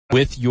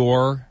with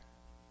your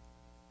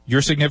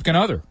significant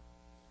other.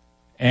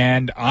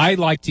 And I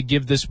like to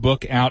give this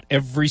book out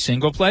every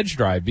single pledge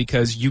drive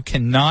because you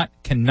cannot,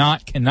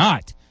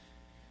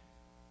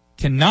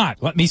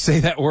 let me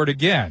say that word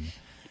again,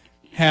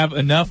 have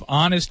enough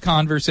honest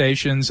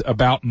conversations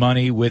about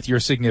money with your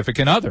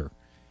significant other.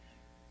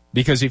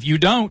 Because if you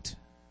don't,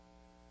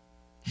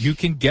 you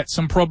can get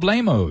some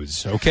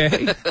problemos,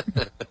 okay?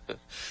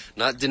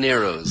 Not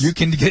dineros. You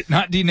can get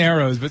not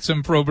dineros, but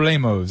some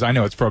problemos. I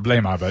know it's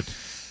problema, but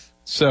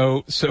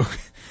so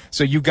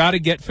you got to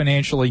get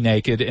financially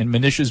naked. And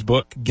Manisha's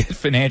book, Get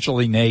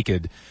Financially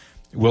Naked,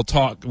 will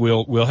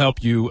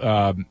help you.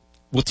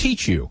 Will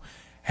teach you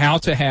how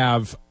to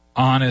have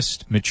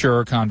honest,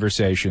 mature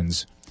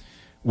conversations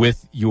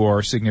with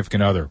your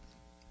significant other.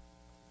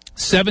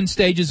 7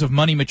 Stages of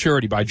Money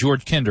Maturity by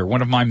George Kinder,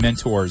 one of my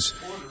mentors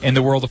in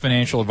the world of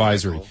financial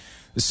advisory.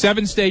 The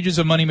 7 Stages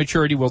of Money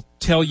Maturity will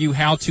tell you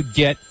how to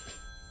get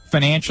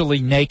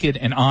financially naked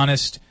and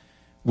honest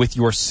with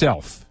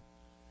yourself.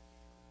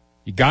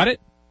 You got it?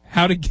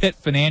 How to get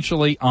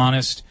financially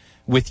honest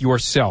with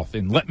yourself.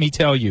 And let me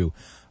tell you,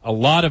 a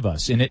lot of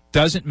us, and it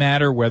doesn't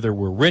matter whether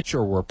we're rich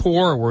or we're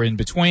poor or we're in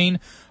between,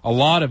 a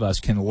lot of us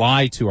can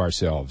lie to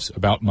ourselves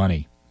about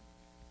money.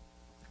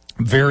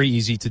 Very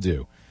easy to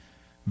do.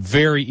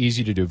 Very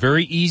easy to do.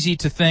 Very easy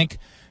to think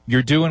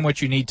you're doing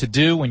what you need to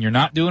do when you're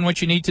not doing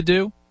what you need to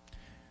do.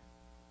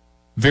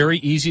 Very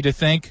easy to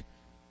think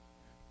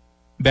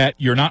that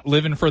you're not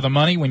living for the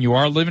money when you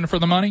are living for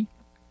the money.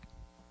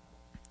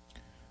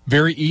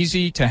 Very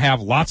easy to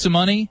have lots of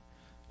money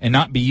and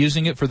not be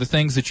using it for the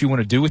things that you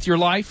want to do with your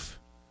life.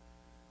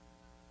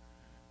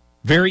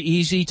 Very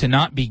easy to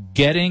not be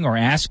getting or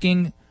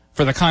asking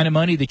for the kind of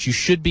money that you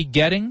should be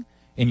getting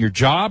in your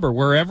job or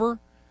wherever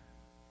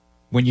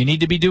when you need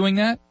to be doing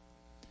that.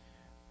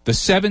 The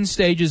 7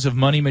 Stages of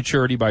Money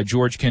Maturity by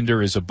George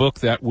Kinder is a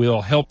book that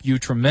will help you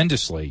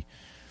tremendously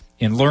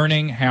in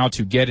learning how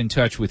to get in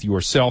touch with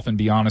yourself and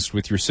be honest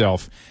with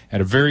yourself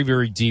at a very,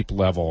 very deep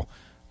level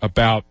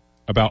about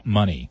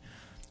money.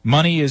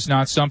 Money is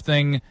not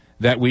something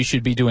that we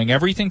should be doing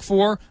everything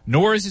for,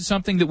 nor is it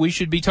something that we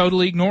should be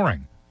totally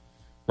ignoring,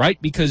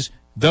 right? Because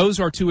those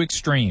are two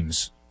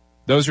extremes.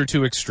 Those are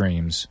two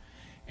extremes,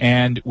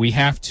 and we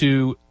have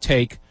to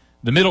take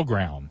the middle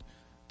ground.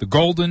 The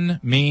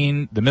golden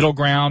mean, the middle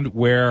ground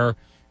where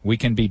we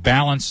can be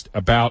balanced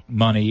about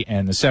money,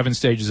 and the 7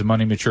 Stages of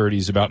Money Maturity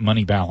is about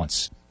money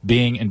balance,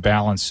 being in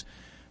balance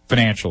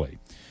financially.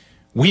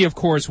 We, of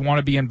course, want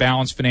to be in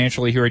balance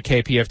financially here at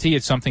KPFT.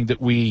 It's something that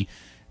we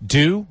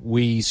do.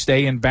 We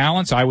stay in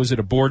balance. I was at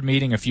a board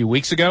meeting a few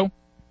weeks ago,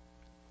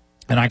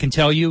 and I can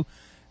tell you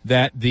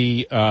that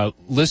the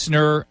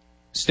listener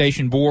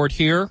station board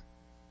here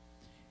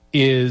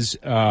is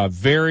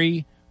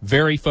very,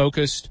 very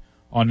focused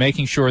on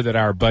making sure that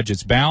our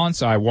budget's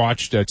balanced. I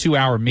watched a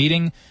 2-hour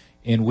meeting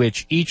in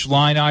which each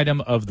line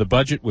item of the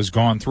budget was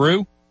gone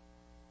through,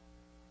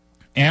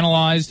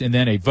 analyzed, and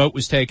then a vote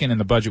was taken and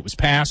the budget was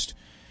passed.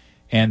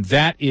 And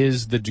that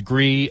is the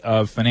degree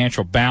of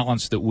financial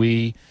balance that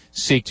we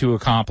seek to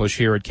accomplish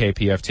here at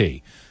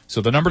KPFT.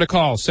 So the number to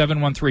call,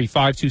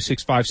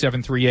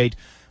 713-526-5738,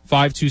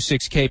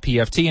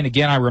 526-KPFT. And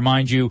again, I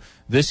remind you,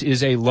 this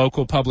is a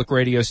local public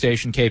radio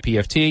station,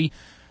 KPFT.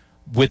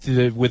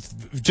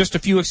 With just a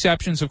few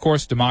exceptions, of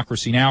course,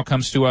 Democracy Now!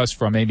 Comes to us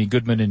from Amy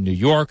Goodman in New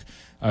York.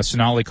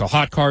 Sonali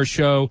Kolhatkar's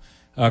show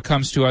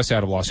comes to us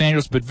out of Los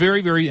Angeles. But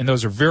and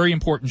those are very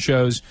important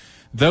shows.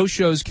 Those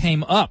shows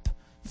came up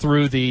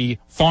through the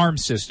farm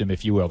system,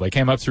 if you will. They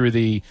came up through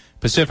the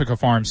Pacifica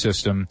farm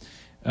system.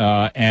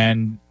 So,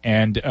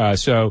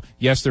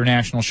 yes, they're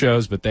national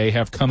shows, but they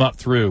have come up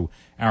through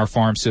our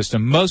farm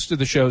system. Most of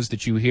the shows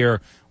that you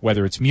hear,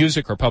 whether it's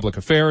music or public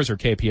affairs or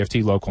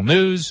KPFT local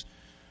news,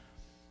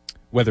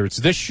 whether it's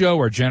this show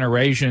or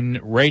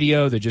Generation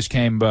Radio that just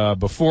came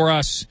before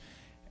us,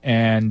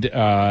 and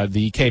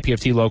the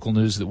KPFT local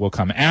news that will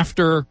come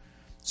after,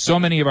 so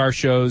many of our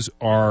shows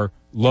are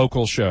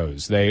local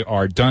shows. They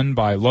are done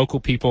by local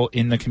people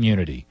in the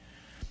community.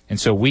 And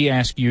so we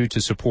ask you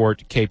to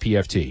support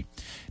KPFT.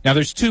 Now,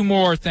 there's 2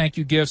 more thank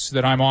you gifts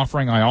that I'm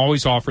offering. I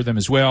always offer them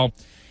as well.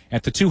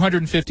 At the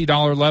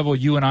 $250 level,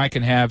 you and I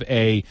can have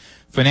a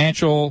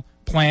financial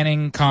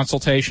planning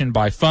consultation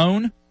by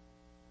phone.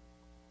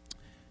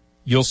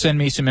 You'll send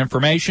me some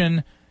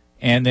information,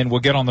 and then we'll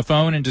get on the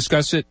phone and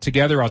discuss it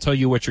together. I'll tell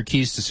you what your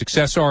keys to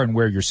success are and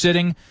where you're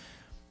sitting.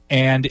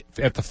 And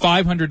at the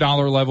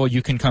 $500 level,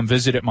 you can come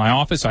visit at my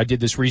office. I did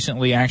this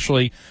recently,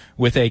 actually,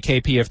 with a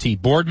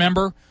KPFT board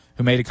member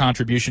who made a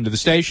contribution to the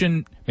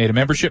station, made a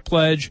membership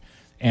pledge,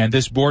 and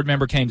this board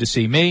member came to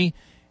see me,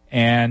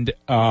 and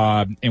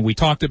we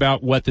talked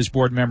about what this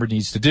board member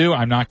needs to do.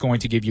 I'm not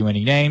going to give you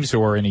any names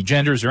or any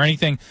genders or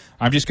anything.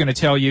 I'm just going to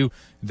tell you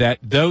that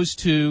those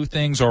 2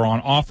 things are on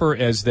offer,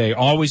 as they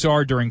always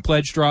are during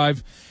Pledge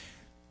Drive.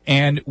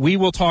 And we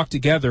will talk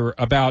together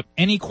about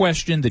any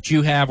question that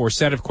you have or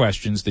set of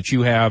questions that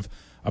you have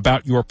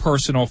about your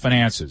personal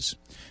finances.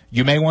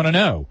 You may want to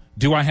know,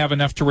 do I have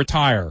enough to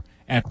retire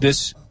at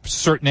this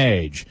certain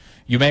age?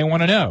 You may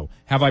want to know,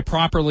 have I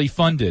properly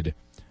funded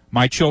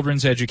my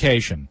children's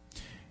education.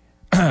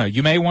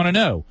 You may want to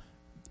know,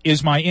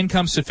 is my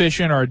income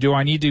sufficient, or do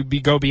I need to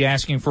be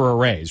asking for a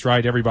raise,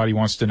 right? Everybody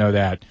wants to know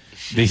that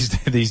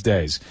these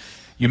days.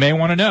 You may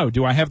want to know,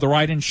 do I have the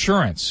right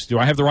insurance? Do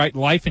I have the right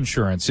life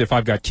insurance? If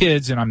I've got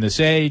kids and I'm this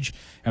age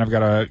and I've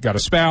got a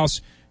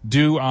spouse,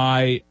 do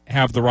I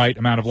have the right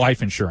amount of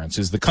life insurance?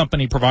 Is the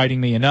company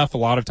providing me enough? A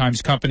lot of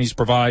times companies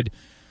provide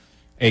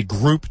a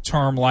group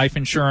term life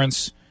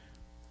insurance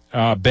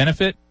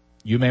benefit.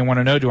 You may want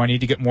to know, do I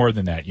need to get more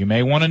than that? You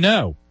may want to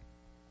know,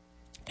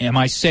 am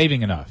I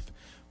saving enough,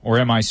 or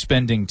am I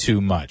spending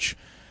too much?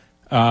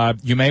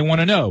 You may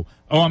want to know,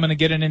 I'm going to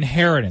get an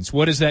inheritance.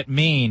 What does that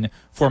mean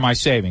for my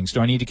savings? Do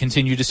I need to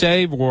continue to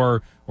save,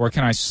 or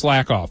can I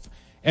slack off?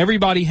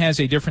 Everybody has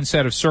a different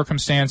set of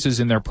circumstances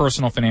in their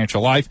personal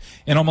financial life,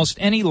 and almost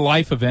any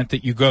life event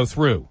that you go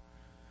through,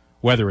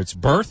 whether it's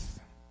birth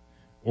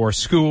or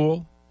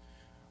school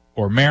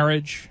or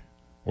marriage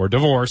or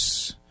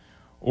divorce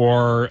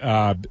or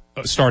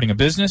starting a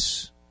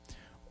business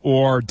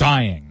or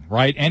dying,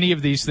 right? Any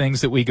of these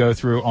things that we go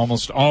through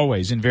almost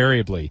always,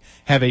 invariably,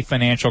 have a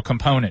financial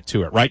component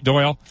to it. Right,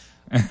 Doyle?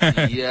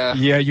 Yeah.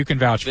 Yeah, you can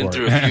vouch for it. Been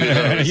through a few of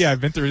those. Yeah, I've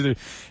been through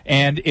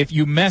and if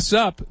you mess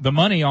up the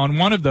money on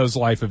one of those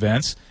life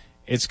events,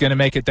 it's going to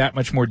make it that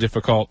much more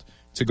difficult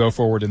to go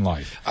forward in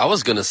life. I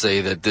was going to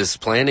say that this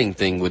planning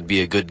thing would be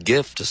a good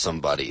gift to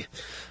somebody.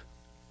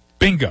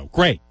 Bingo.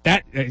 Great.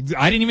 That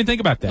I didn't even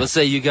think about that. Let's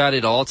say you got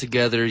it all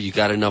together, you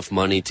got enough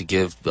money to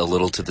give a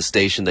little to the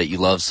station that you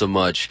love so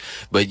much,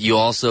 but you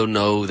also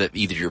know that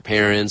either your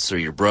parents or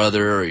your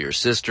brother or your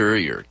sister or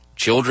your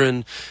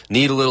children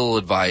need a little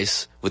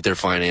advice with their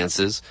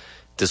finances.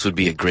 This would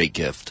be a great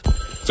gift.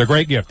 It's a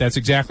great gift. That's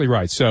exactly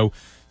right. So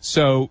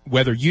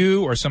whether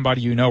you or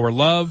somebody you know or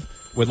love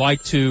would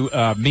like to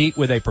meet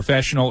with a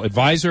professional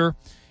advisor,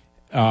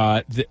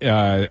 I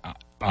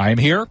am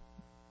here.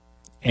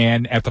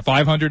 And at the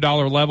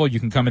 $500 level, you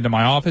can come into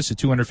my office. At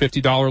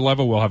 $250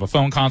 level, we'll have a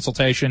phone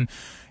consultation.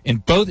 In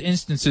both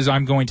instances,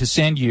 I'm going to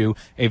send you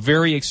a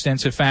very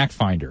extensive fact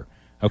finder.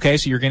 Okay,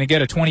 so you're going to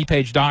get a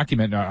 20-page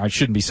document. I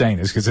shouldn't be saying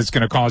this because it's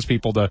going to cause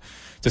people to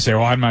say,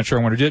 well, I'm not sure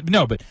I want to do it.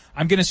 No, but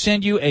I'm going to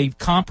send you a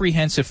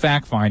comprehensive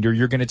fact finder.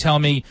 You're going to tell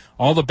me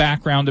all the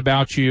background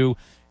about you.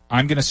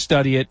 I'm going to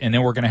study it, and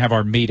then we're going to have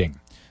our meeting.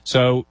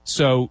 So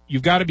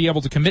you've got to be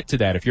able to commit to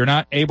that. If you're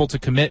not able to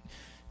commit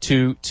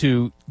to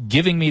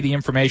giving me the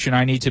information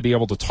I need to be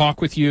able to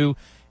talk with you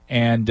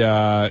and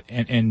ask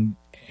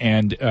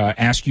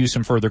you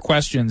some further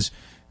questions,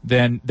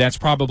 then that's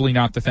probably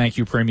not the thank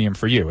you premium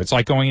for you. It's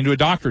like going into a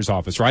doctor's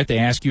office, right? They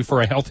ask you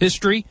for a health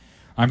history.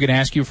 I'm going to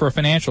ask you for a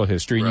financial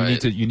history.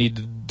 Right. You need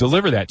to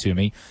deliver that to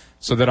me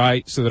so that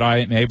I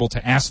am able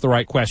to ask the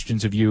right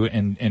questions of you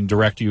and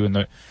direct you in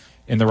the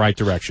right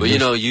direction.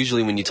 Well,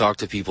 usually when you talk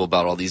to people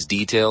about all these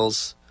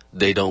details,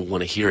 they don't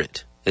want to hear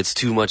it. It's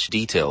too much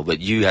detail, but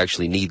you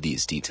actually need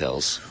these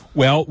details.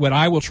 Well, what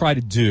I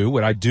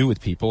do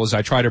with people is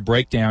I try to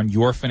break down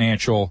your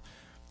financial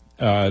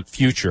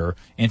future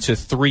into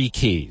 3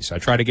 keys. I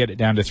try to get it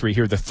down to 3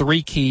 here. The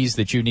 3 keys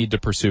that you need to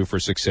pursue for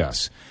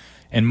success.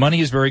 And money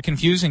is very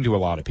confusing to a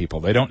lot of people.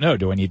 They don't know,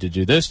 do I need to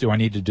do this? Do I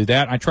need to do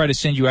that? I try to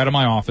send you out of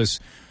my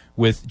office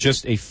with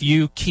just a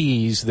few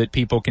keys that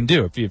people can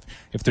do.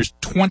 If there's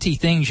 20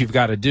 things you've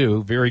got to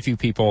do, very few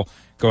people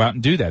go out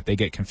and do that. They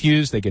get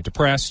confused, they get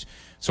depressed.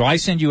 So I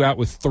send you out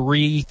with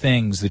 3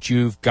 things that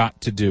you've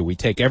got to do. We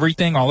take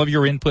everything, all of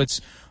your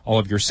inputs, all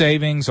of your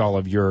savings, all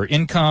of your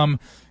income,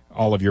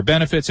 all of your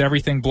benefits,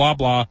 everything, blah,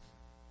 blah.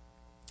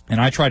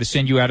 And I try to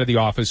send you out of the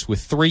office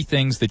with 3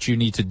 things that you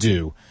need to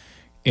do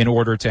in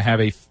order to have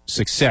a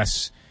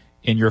success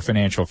in your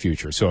financial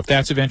future. So if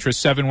that's of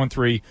interest,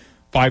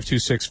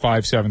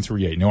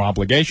 713-526-5738. No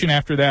obligation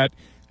after that.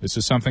 This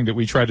is something that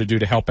we try to do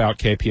to help out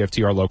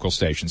KPFT, our local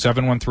station.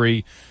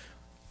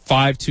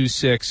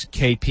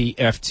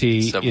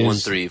 713-526-KPFT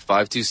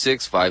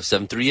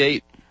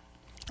 713-526-5738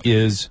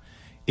 is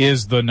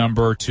the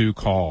number to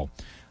call.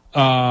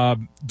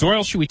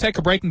 Doyle, should we take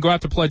a break and go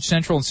out to Pledge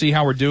Central and see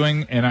how we're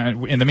doing?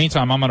 And in the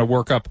meantime, I'm going to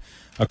work up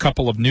a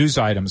couple of news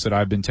items that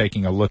I've been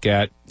taking a look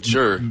at.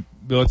 Sure.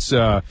 Let's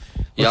go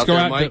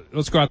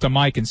out to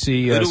Mike and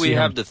see. Who do we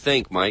have to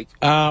thank, Mike?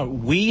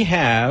 We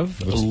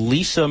have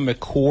Lisa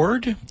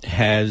McCord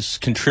has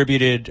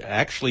contributed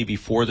actually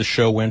before the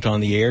show went on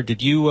the air.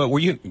 Did you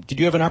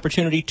have an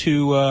opportunity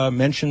to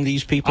mention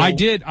these people? I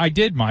did,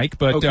 Mike.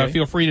 But okay.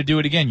 Feel free to do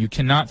it again. You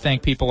cannot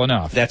thank people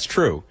enough. That's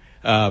true.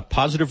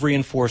 Positive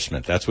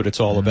reinforcement. That's what it's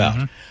all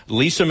about.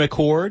 Lisa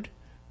McCord,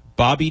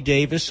 Bobby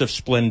Davis of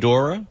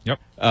Splendora,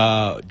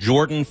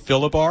 Jordan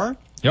Philibar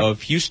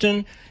of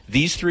Houston.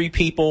 These 3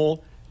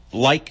 people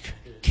like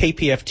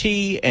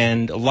KPFT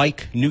and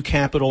like New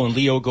Capital and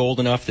Leo Gold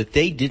enough that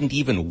they didn't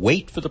even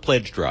wait for the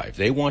pledge drive.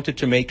 They wanted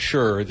to make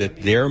sure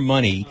that their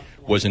money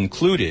was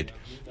included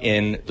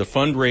in the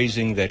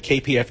fundraising that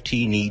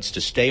KPFT needs to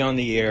stay on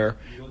the air,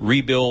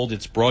 rebuild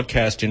its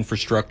broadcast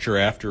infrastructure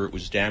after it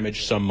was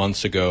damaged some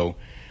months ago.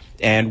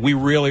 And we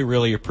really,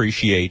 really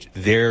appreciate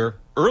their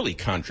early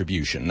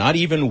contribution, not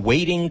even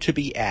waiting to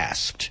be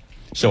asked.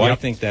 So I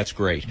think that's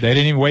great. They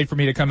didn't even wait for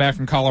me to come back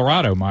from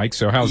Colorado, Mike.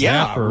 So how's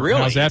that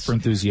for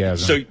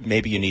enthusiasm? So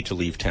maybe you need to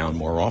leave town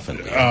more often.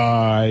 Maybe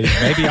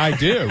I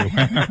do.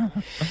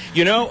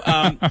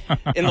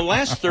 In the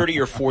last 30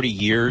 or 40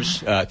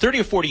 years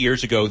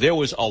ago, there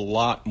was a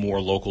lot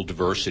more local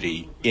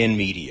diversity in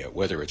media,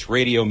 whether it's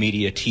radio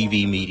media,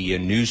 TV media,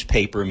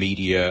 newspaper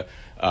media,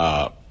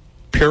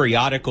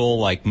 periodical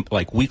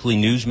like weekly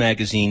news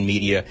magazine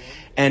media.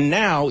 And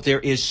now there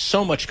is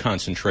so much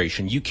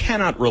concentration. You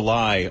cannot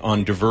rely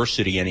on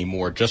diversity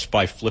anymore just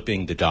by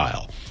flipping the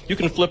dial. You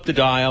can flip the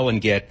dial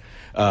and get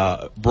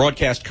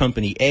broadcast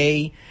company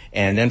A,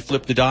 and then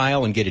flip the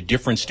dial and get a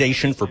different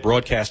station for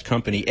broadcast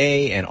company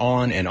A, and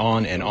on and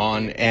on and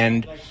on.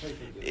 And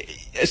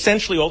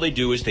essentially all they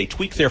do is they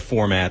tweak their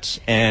formats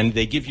and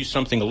they give you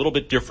something a little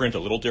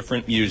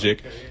different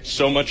music.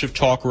 So much of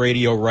talk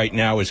radio right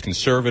now is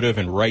conservative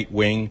and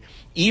right-wing.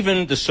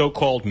 Even the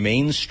so-called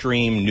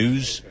mainstream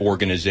news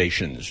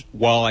organizations,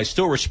 while I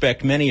still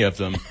respect many of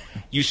them,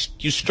 you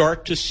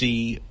start to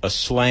see a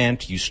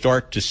slant, you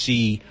start to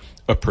see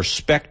a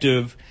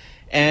perspective.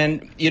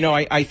 And,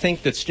 I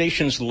think that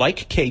stations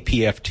like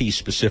KPFT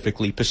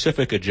specifically,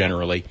 Pacifica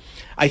generally,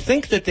 I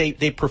think that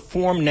they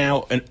perform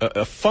now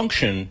a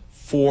function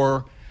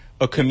for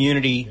a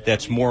community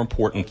that's more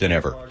important than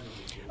ever.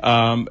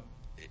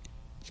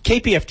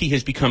 KPFT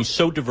has become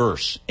so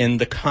diverse in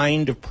the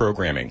kind of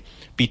programming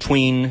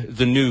between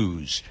the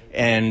news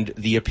and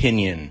the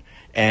opinion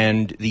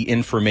and the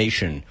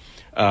information.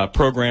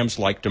 Programs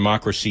like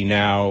Democracy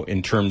Now!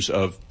 In terms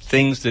of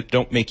things that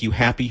don't make you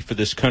happy for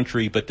this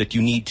country, but that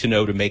you need to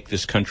know to make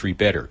this country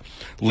better.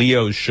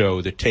 Leo's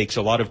show that takes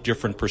a lot of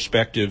different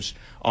perspectives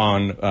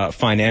on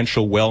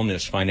financial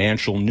wellness,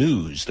 financial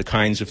news, the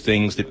kinds of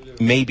things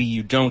that maybe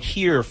you don't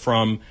hear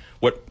from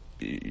what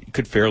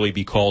could fairly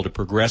be called a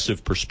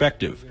progressive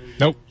perspective.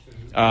 Nope.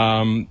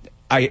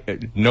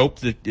 Nope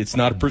that it's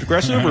not a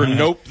progressive, or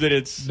nope that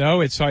it's...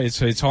 No, it's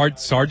hard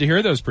to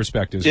hear those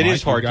perspectives. It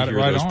is hard to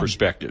hear those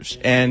perspectives.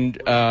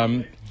 And,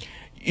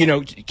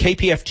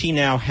 KPFT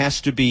now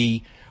has to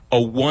be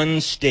a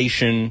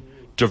one-station,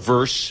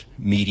 diverse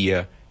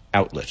media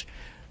outlet.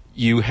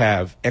 You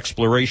have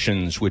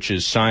Explorations, which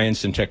is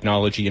science and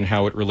technology and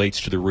how it relates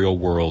to the real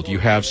world. You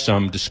have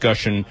some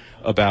discussion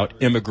about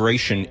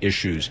immigration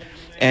issues.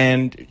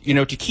 And,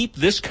 to keep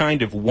this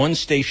kind of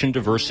one-station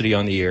diversity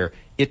on the air,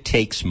 it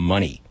takes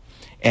money.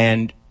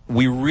 And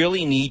we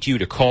really need you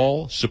to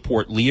call,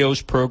 support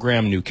Leo's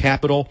program, New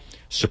Capital,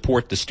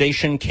 support the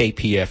station,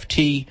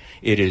 KPFT.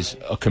 It is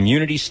a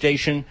community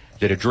station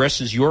that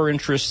addresses your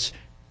interests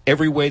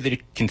every way that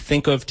it can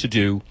think of to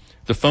do.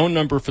 The phone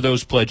number for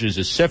those pledges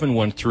is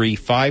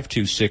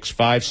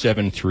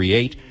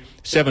 713-526-5738,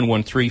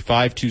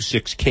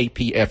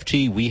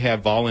 713-526-KPFT. We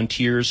have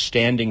volunteers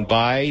standing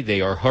by.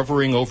 They are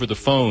hovering over the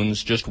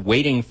phones, just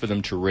waiting for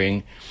them to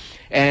ring.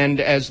 And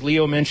as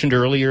Leo mentioned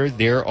earlier,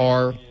 there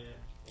are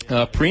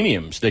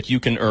premiums that you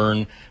can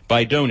earn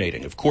by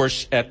donating. Of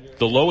course, at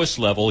the lowest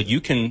level,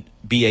 you can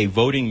be a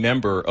voting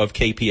member of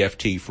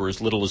KPFT for as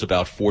little as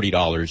about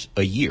 $40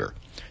 a year.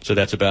 So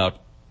that's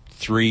about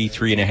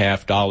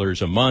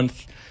 $3.50 a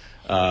month.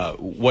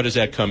 What does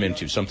that come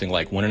into? Something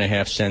like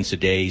 1.5 cents a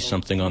day,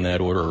 something on that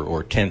order,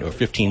 or 10 or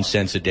 15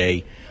 cents a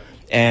day.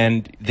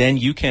 And then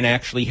you can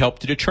actually help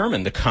to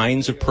determine the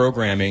kinds of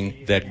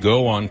programming that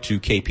go on to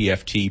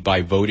KPFT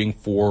by voting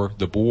for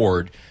the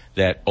board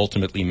that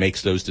ultimately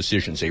makes those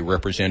decisions, a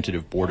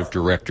representative board of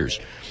directors.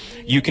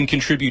 You can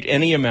contribute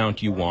any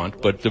amount you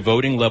want, but the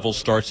voting level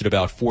starts at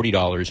about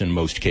 $40 in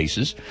most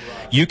cases.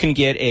 You can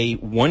get a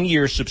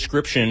one-year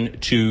subscription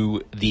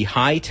to the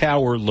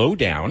Hightower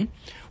Lowdown,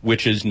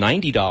 which is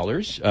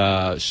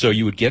 $90. So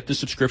you would get the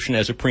subscription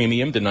as a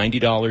premium. The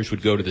 $90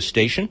 would go to the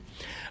station.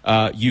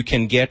 You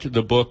can get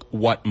the book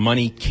What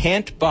Money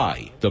Can't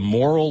Buy, The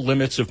Moral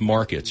Limits of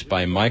Markets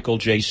by Michael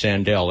J.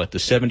 Sandel at the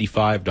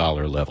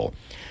 $75 level.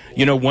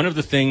 One of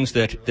the things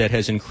that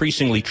has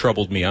increasingly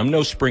troubled me, I'm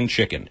no spring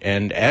chicken,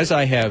 and as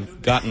I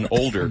have gotten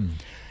older,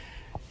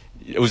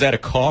 was that a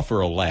cough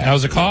or a laugh? That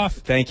was a cough.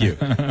 Thank you.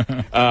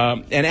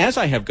 And as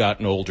I have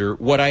gotten older,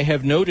 what I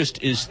have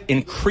noticed is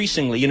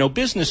increasingly,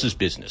 business is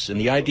business, and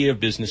the idea of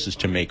business is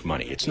to make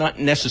money. It's not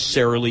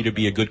necessarily to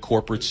be a good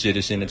corporate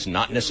citizen. It's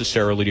not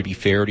necessarily to be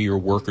fair to your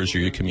workers or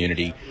your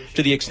community.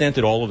 To the extent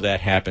that all of that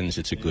happens,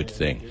 it's a good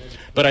thing.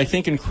 But I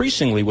think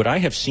increasingly what I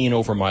have seen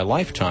over my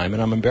lifetime,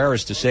 and I'm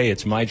embarrassed to say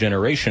it's my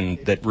generation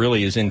that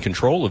really is in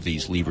control of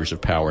these levers of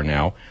power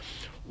now,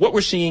 what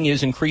we're seeing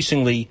is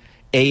increasingly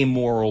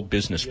amoral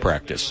business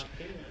practice,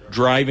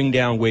 driving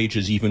down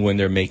wages even when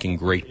they're making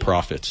great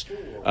profits,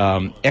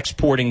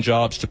 exporting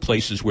jobs to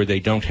places where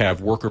they don't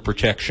have worker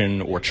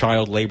protection or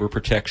child labor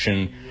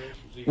protection.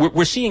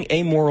 We're seeing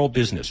amoral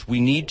business. We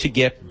need to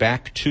get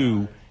back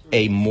to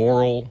a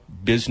moral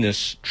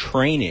business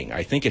training.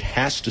 I think it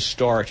has to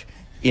start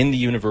in the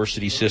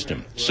university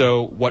system.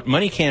 So What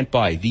Money Can't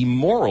Buy, The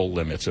Moral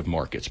Limits of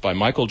Markets by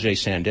Michael J.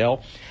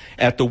 Sandel.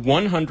 At the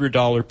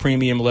 $100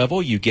 premium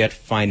level, you get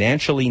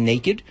Financially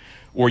Naked,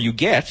 or you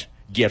get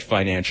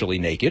Financially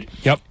Naked.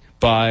 Yep.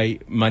 by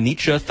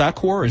Manisha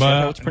Thakur. Is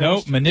that how it's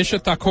pronounced? No,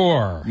 Manisha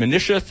Thakur.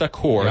 Manisha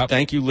Thakur. Yep.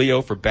 Thank you,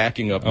 Leo, for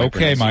backing up my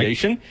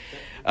pronunciation.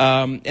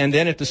 Mike. And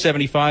then at the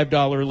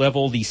 $75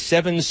 level, the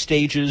 7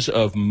 stages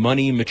of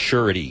money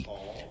maturity.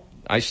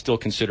 I still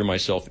consider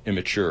myself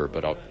immature,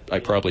 but I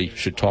probably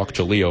should talk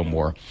to Leo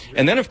more.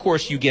 And then, of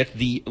course, you get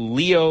the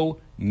Leo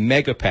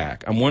Mega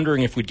Pack. I'm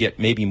wondering if we'd get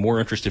maybe more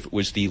interest if it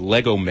was the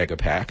Lego Mega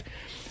Pack.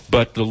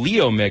 But the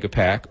Leo Mega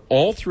Pack,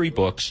 all 3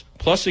 books,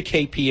 plus a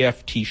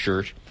KPFT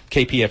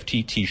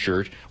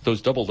T-shirt.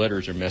 Those double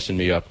letters are messing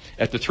me up.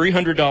 At the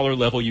 $300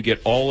 level, you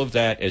get all of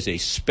that as a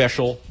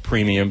special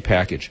premium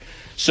package.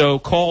 So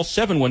call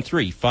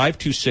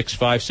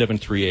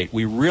 713-526-5738.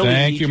 We really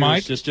need your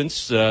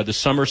assistance. The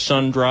Summer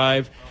Sun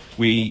Drive,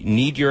 we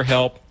need your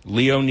help.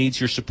 Leo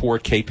needs your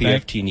support.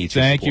 KPFT needs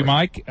your support. Thank you,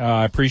 Mike.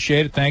 I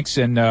appreciate it. Thanks.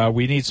 And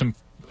we need some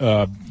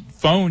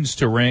phones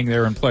to ring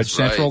there in Pledge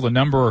Central. The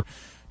number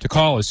to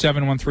call is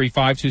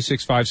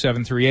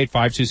 713-526-5738,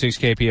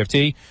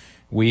 526-KPFT.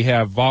 We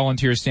have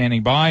volunteers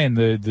standing by, and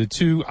the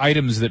 2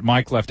 items that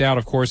Mike left out,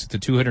 of course, at the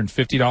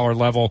 $250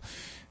 level,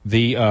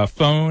 the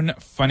phone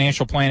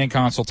financial planning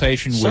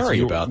consultation.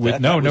 Sorry about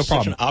that. No was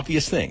problem. Such an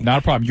obvious thing. Not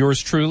a problem.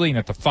 Yours truly, and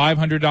at the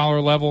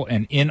 $500 level,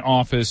 an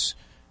in-office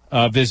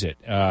visit.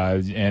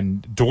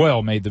 And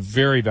Doyle made the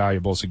very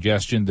valuable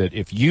suggestion that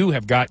if you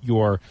have got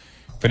your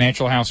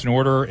financial house in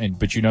order,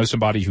 but you know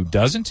somebody who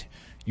doesn't,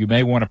 you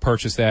may want to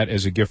purchase that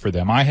as a gift for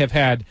them. I have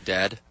had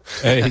Dad.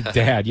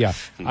 Dad, yeah.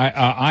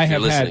 I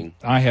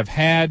have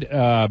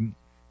had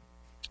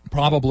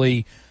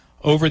probably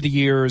over the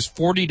years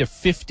 40 to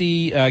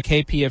 50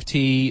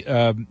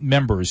 KPFT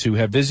members who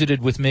have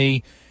visited with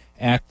me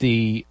at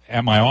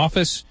my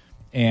office,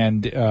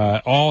 and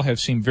all have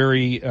seemed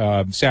very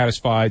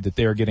satisfied that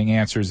they are getting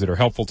answers that are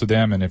helpful to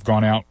them, and have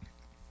gone out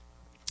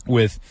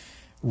with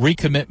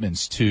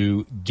recommitments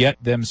to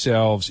get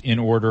themselves in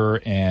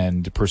order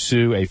and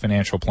pursue a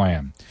financial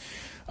plan.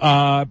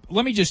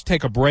 Let me just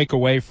take a break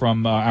away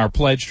from our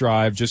pledge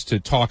drive just to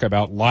talk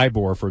about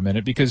LIBOR for a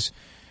minute, because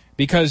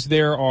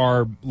there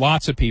are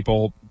lots of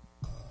people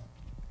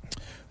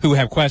who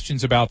have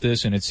questions about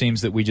this, and it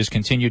seems that we just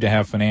continue to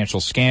have financial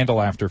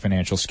scandal after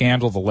financial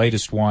scandal. The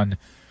latest one,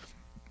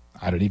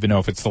 I don't even know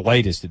if it's the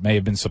latest. It may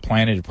have been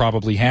supplanted. It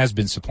probably has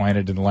been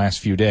supplanted in the last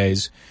few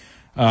days.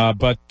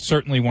 But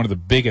certainly one of the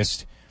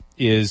biggest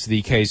is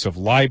the case of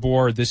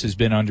LIBOR. This has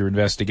been under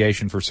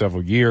investigation for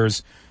several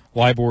years.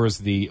 LIBOR is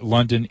the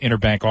London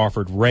Interbank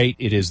Offered Rate.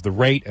 It is the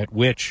rate at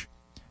which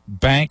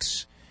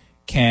banks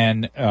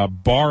can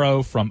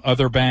borrow from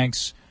other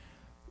banks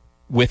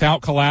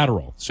without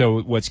collateral.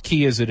 So what's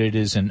key is that it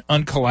is an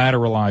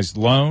uncollateralized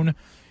loan.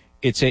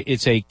 It's an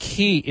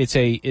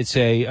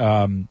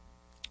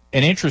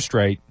interest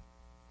rate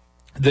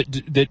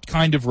that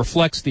kind of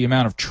reflects the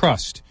amount of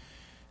trust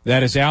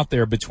that is out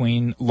there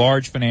between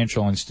large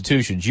financial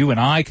institutions. You and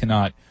I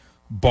cannot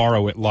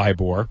borrow at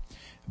LIBOR,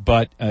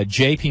 but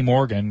J.P.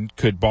 Morgan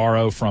could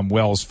borrow from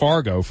Wells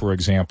Fargo, for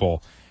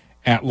example,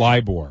 at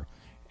LIBOR.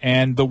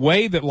 And the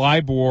way that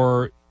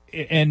LIBOR,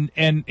 and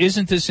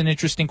isn't this an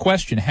interesting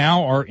question?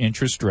 How are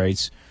interest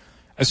rates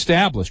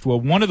established?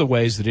 Well, one of the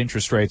ways that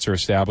interest rates are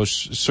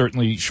established,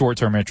 certainly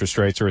short-term interest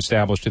rates are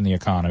established in the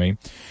economy,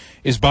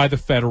 is by the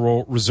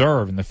Federal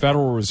Reserve. And the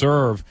Federal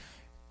Reserve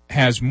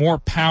has more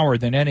power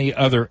than any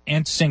other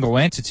single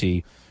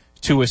entity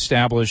to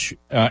establish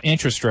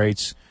interest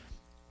rates,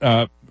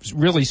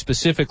 really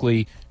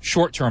specifically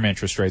short-term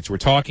interest rates we're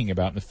talking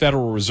about. And the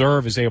Federal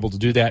Reserve is able to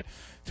do that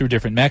through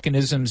different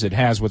mechanisms. It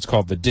has what's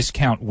called the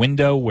discount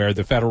window, where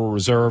the Federal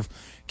Reserve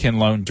can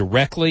loan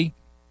directly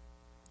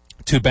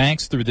to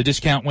banks through the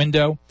discount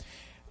window.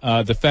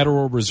 The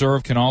Federal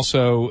Reserve can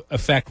also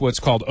affect what's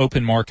called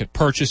open market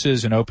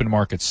purchases and open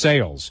market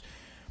sales,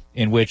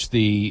 in which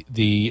the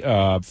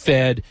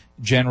Fed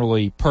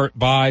generally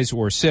buys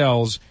or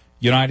sells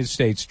United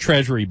States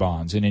Treasury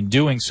bonds, and in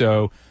doing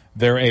so,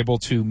 they're able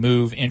to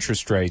move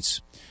interest rates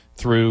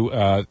through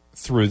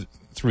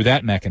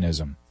that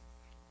mechanism.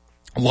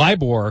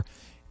 LIBOR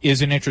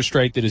is an interest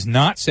rate that is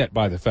not set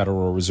by the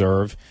Federal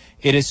Reserve.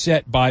 It is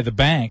set by the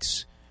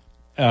banks,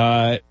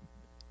 and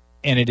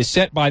it is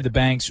set by the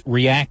banks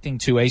reacting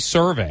to a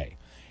survey.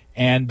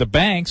 And the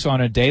banks,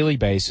 on a daily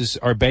basis,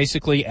 are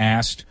basically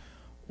asked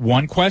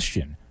one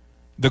question.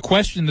 The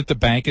question that the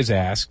bank is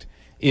asked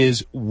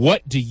is,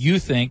 what do you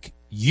think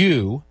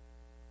you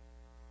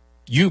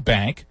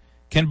bank,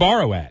 can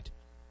borrow at?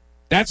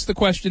 That's the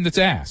question that's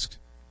asked,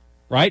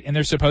 right? And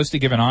they're supposed to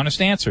give an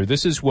honest answer.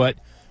 This is what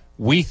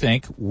we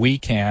think we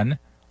can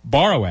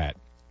borrow at.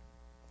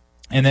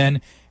 And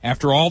then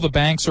after all the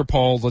banks are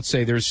polled, let's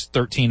say there's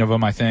 13 of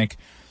them, I think,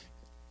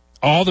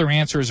 all their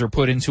answers are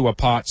put into a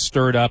pot,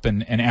 stirred up,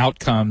 and out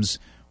comes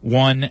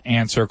one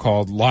answer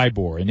called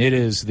LIBOR. And it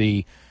is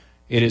the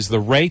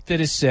rate that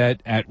is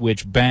set at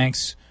which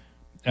banks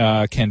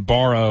can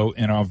borrow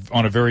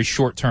on a very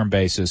short-term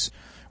basis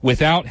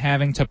without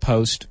having to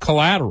post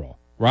collateral,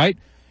 right?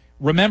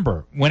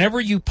 Remember, whenever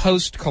you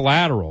post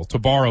collateral to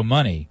borrow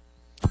money,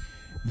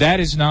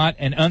 that is not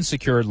an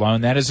unsecured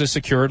loan. That is a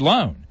secured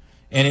loan.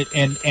 And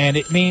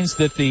it means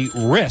that the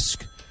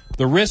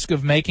risk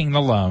of making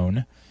the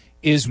loan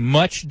is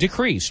much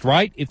decreased,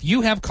 right? If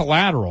you have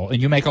collateral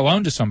and you make a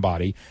loan to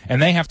somebody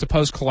and they have to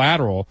post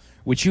collateral,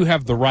 which you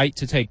have the right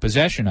to take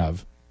possession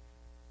of,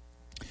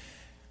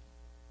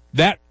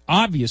 that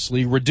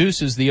obviously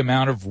reduces the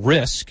amount of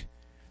risk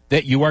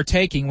that you are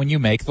taking when you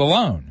make the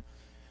loan.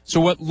 So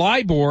what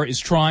LIBOR is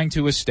trying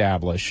to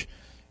establish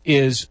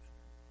is,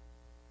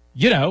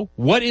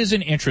 what is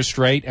an interest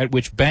rate at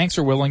which banks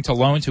are willing to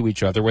loan to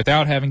each other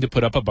without having to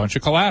put up a bunch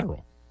of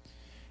collateral?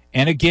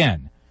 And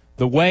again,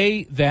 the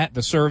way that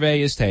the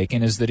survey is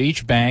taken is that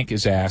each bank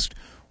is asked,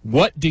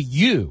 what do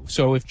you?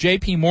 So if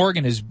J.P.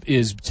 Morgan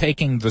is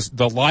taking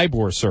the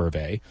LIBOR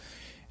survey,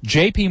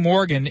 J.P.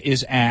 Morgan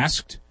is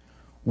asked,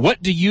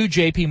 what do you,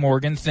 J.P.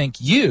 Morgan, think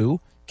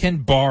you can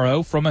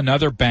borrow from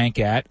another bank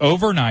at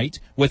overnight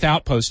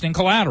without posting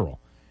collateral?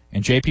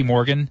 And J.P.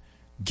 Morgan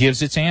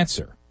gives its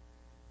answer.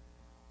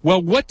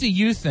 Well, what do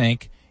you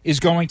think is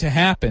going to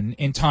happen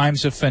in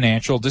times of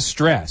financial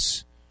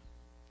distress,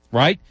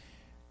 right?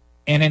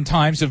 And in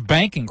times of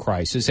banking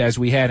crisis, as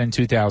we had in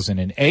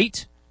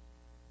 2008,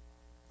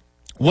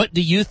 what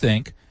do you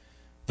think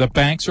the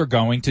banks are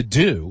going to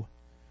do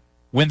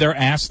when they're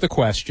asked the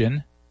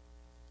question,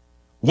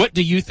 what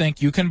do you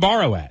think you can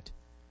borrow at?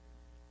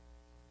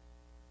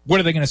 What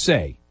are they going to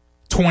say?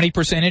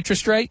 20%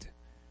 interest rate?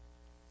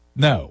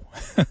 No.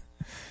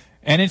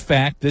 And in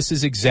fact, this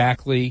is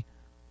exactly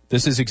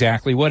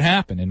what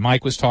happened. And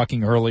Mike was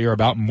talking earlier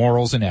about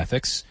morals and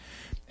ethics.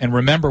 And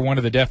remember, one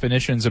of the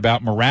definitions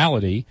about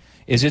morality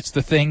is it's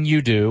the thing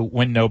you do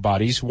when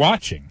nobody's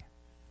watching,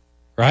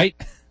 right?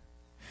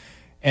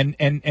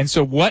 And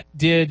so what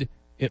did,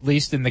 at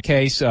least in the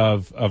case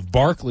of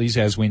Barclays,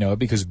 as we know,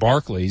 because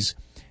Barclays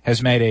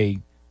has made a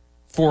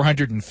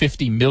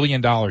 $450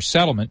 million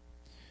settlement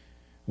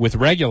with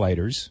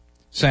regulators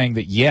saying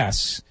that,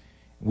 yes,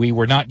 we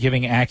were not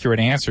giving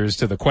accurate answers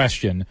to the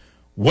question,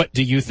 what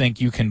do you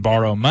think you can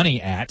borrow money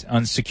at,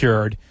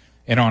 unsecured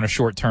and on a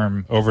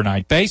short-term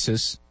overnight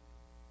basis?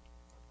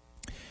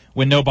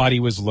 When nobody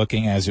was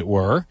looking, as it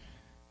were,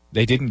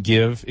 they didn't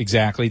give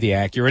exactly the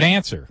accurate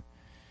answer.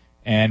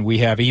 And we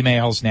have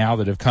emails now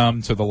that have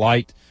come to the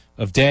light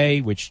of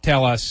day which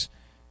tell us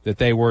that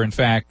they were, in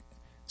fact,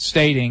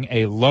 stating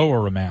a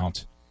lower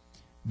amount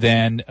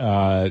than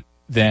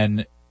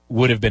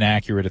would have been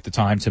accurate at the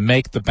time to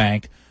make the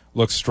bank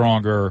look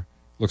stronger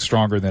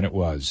than it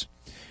was.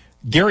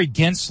 Gary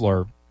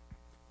Gensler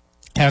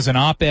has an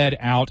op-ed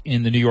out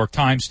in the New York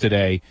Times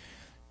today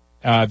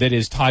that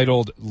is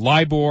titled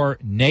LIBOR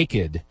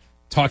Naked,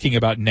 talking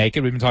about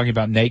naked. We've been talking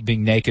about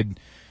being naked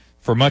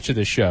for much of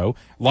the show.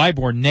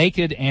 LIBOR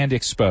Naked and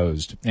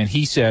Exposed. And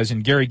he says,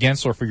 and Gary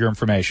Gensler, for your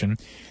information,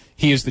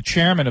 he is the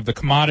chairman of the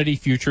Commodity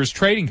Futures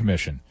Trading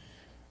Commission.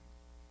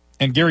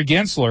 And Gary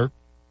Gensler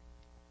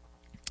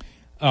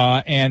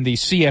and the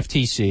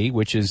CFTC,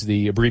 which is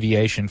the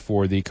abbreviation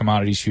for the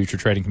Commodities Future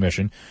Trading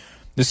Commission,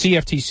 the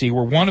CFTC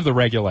were one of the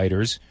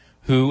regulators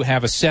who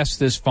have assessed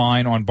this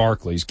fine on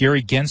Barclays.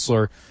 Gary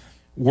Gensler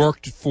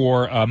worked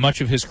for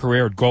much of his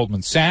career at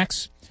Goldman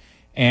Sachs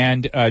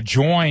and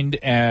joined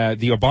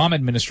the Obama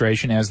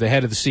administration as the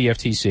head of the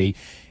CFTC.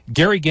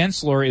 Gary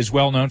Gensler is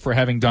well known for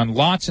having done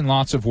lots and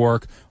lots of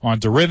work on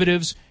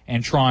derivatives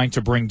and trying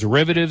to bring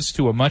derivatives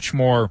to a much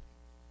more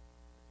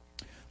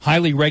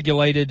highly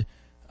regulated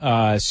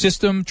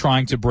system,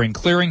 trying to bring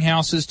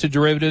clearinghouses to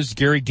derivatives.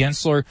 Gary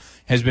Gensler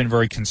has been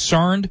very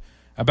concerned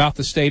about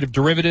the state of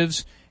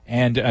derivatives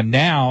and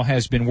now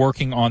has been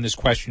working on this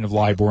question of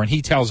LIBOR, and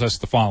he tells us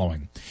the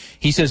following.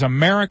 He says,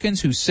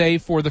 Americans who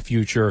save for the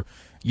future,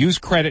 use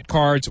credit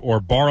cards, or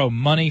borrow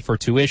money for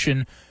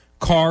tuition,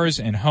 cars,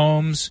 and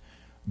homes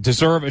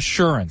deserve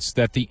assurance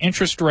that the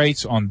interest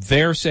rates on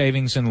their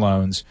savings and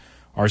loans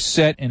are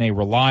set in a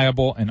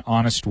reliable and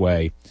honest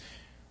way.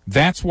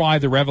 That's why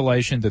the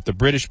revelation that the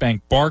British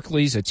bank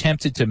Barclays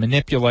attempted to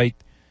manipulate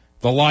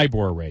the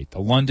LIBOR rate, the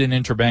London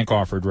Interbank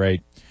Offered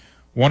Rate,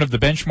 one of the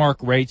benchmark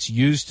rates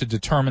used to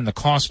determine the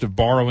cost of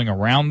borrowing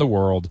around the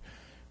world,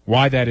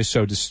 why that is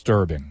so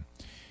disturbing.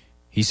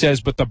 He says,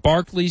 but the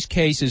Barclays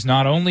case is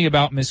not only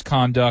about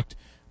misconduct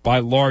by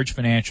large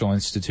financial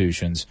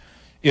institutions,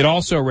 it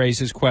also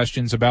raises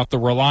questions about the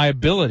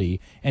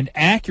reliability and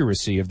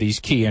accuracy of these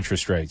key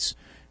interest rates,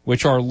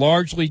 which are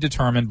largely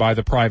determined by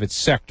the private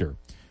sector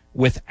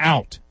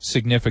without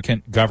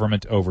significant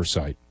government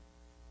oversight.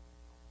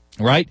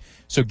 Right?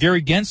 So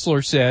Gary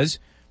Gensler says,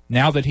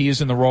 now that he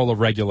is in the role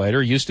of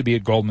regulator, he used to be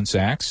at Goldman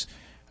Sachs,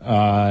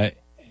 and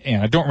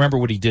I don't remember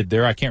what he did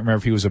there. I can't remember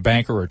if he was a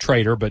banker or a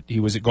trader, but he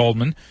was at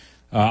Goldman.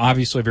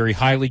 Obviously a very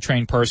highly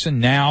trained person,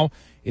 now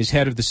is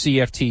head of the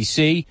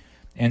CFTC,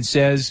 and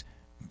says,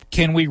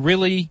 can we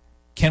really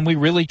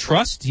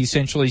trust, he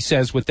essentially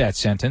says with that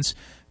sentence,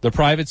 the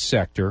private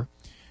sector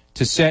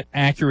to set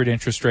accurate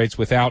interest rates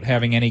without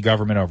having any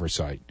government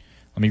oversight?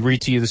 Let me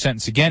read to you the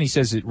sentence again. He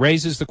says it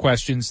raises the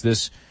questions,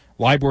 this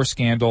LIBOR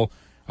scandal,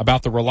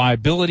 about the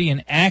reliability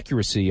and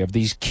accuracy of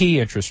these key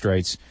interest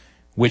rates,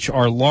 which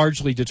are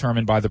largely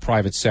determined by the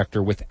private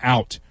sector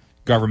without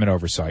government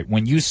oversight.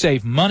 When you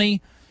save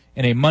money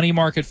in a money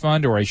market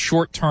fund or a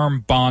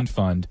short-term bond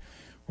fund,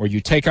 or you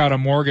take out a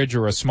mortgage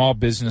or a small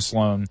business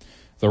loan,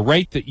 the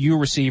rate that you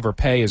receive or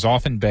pay is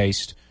often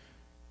based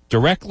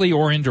directly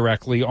or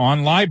indirectly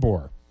on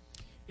LIBOR.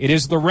 It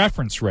is the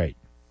reference rate.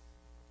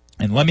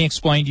 And let me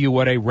explain to you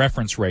what a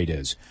reference rate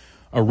is.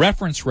 A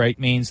reference rate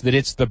means that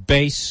it's the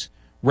base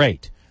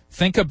rate.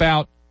 Think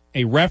about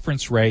a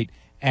reference rate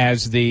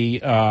as the,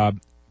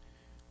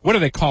 what do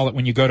they call it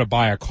when you go to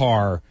buy a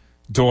car,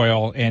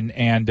 Doyle, and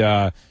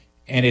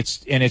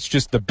it's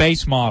just the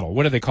base model.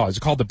 What do they call it? Is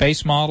it called the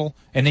base model?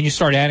 And then you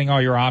start adding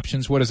all your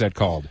options. What is that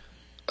called?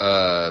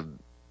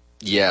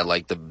 Yeah,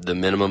 like the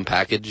minimum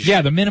package.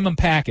 Yeah, the minimum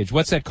package.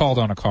 What's that called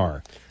on a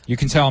car? You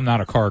can tell I'm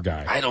not a car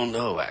guy. I don't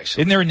know,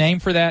 actually. Isn't there a name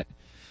for that?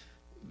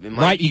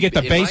 Right, you get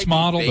the base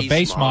model. The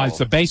base model. It's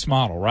the base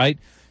model, right?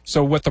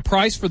 So what the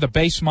price for the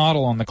base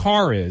model on the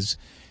car is,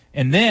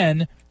 and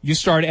then you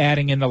start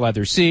adding in the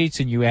leather seats,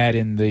 and you add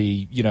in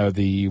the,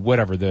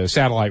 the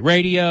satellite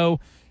radio,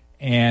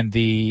 and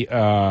the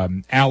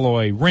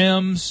alloy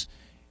rims,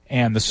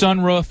 and the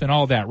sunroof, and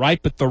all that, right?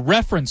 But the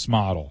reference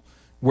model,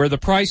 where the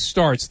price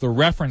starts, the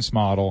reference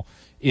model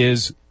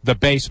is the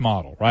base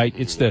model, right?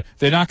 It's they're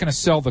not going to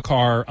sell the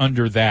car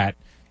under that.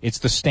 It's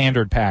the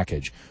standard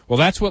package. Well,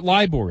 that's what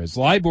LIBOR is.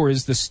 LIBOR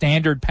is the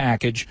standard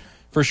package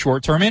for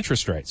short-term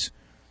interest rates.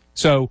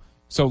 So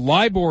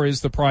LIBOR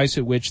is the price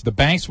at which the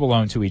banks will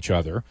loan to each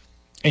other,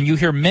 and you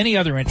hear many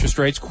other interest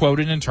rates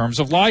quoted in terms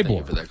of LIBOR. Thank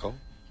you for that call.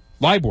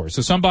 LIBOR.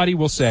 So somebody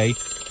will say,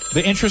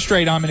 the interest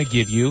rate I'm going to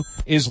give you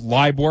is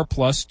LIBOR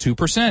plus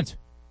 2%.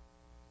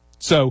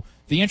 So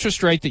the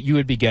interest rate that you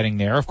would be getting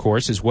there, of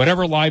course, is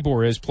whatever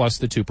LIBOR is plus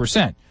the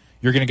 2%.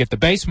 You're going to get the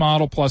base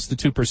model plus the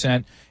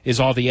 2% is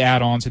all the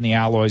add-ons and the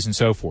alloys and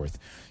so forth.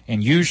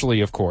 And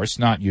usually, of course,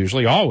 not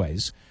usually,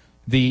 always,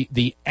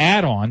 the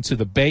add-on to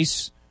the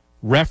base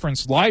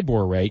reference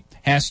LIBOR rate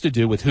has to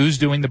do with who's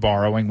doing the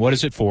borrowing, what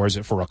is it for? Is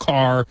it for a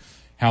car?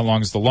 How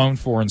long is the loan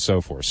for, and so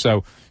forth.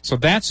 So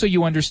that's so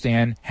you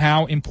understand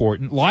how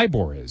important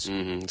LIBOR is.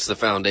 Mm-hmm. It's the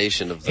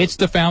foundation of It's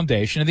the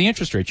foundation of the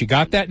interest rate. You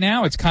got that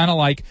now? It's kind of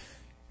like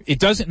it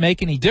doesn't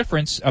make any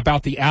difference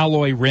about the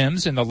alloy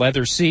rims and the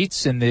leather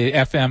seats and the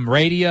FM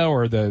radio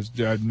or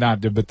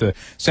the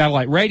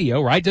satellite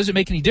radio, right? It doesn't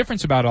make any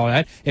difference about all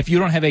that if you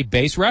don't have a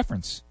base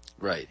reference.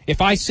 Right. If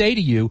I say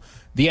to you,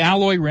 the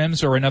alloy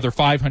rims are another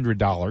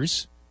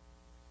 $500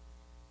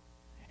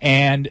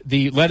 and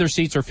the leather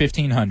seats are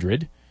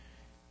 $1,500,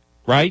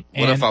 right?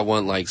 What if I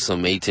want like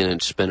some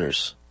 18-inch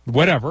spinners?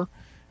 Whatever.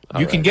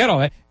 You can get all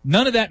that.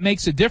 None of that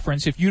makes a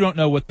difference if you don't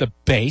know what the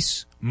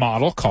base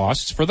model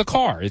costs for the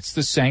car. It's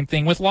the same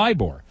thing with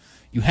LIBOR.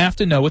 You have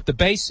to know what the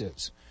base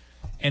is.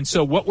 And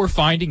so what we're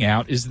finding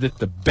out is that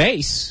the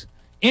base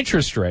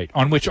interest rate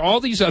on which all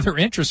these other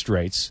interest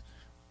rates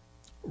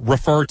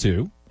refer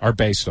to, are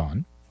based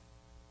on,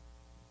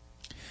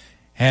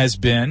 has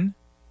been,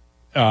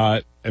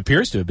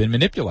 appears to have been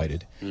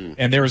manipulated.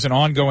 And there is an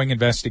ongoing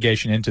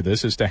investigation into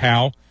this as to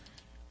how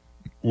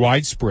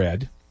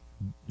widespread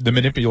the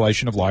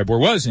manipulation of LIBOR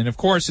was. And, of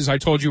course, as I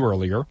told you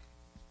earlier,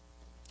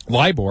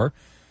 LIBOR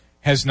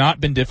has not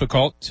been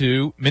difficult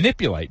to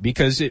manipulate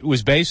because it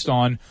was based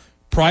on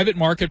private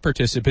market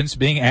participants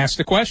being asked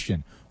a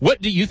question.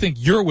 What do you think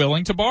you're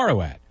willing to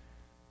borrow at?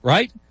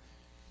 Right?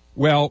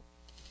 Well,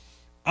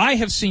 I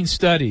have seen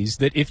studies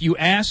that if you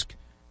ask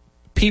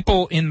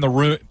people in the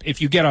room,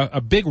 if you get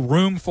a big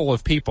room full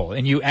of people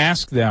and you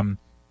ask them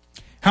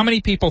how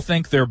many people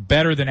think they're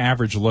better than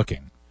average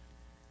looking,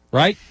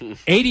 right?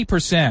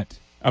 80%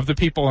 of the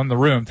people in the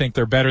room think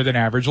they're better than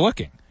average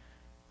looking,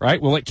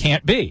 right? Well, it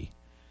can't be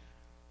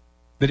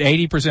that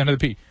 80% of the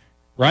people,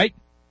 right?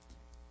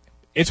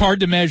 It's hard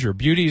to measure.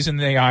 Beauty is in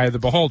the eye of the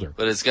beholder.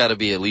 But it's got to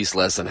be at least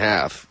less than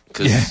half,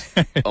 because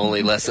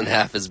only less than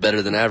half is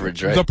better than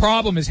average, right? The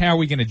problem is how are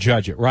we going to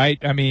judge it, right?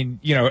 I mean,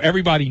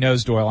 everybody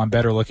knows, Doyle, I'm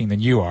better looking than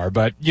you are,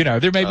 but,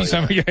 there may be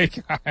some...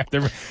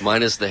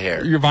 minus the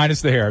hair. You're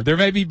minus the hair. There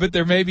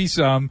may be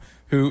some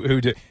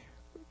who do.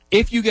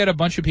 If you get a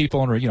bunch of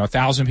people in a room,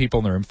 1,000 people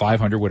in the room,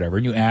 500, whatever,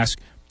 and you ask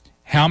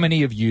how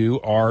many of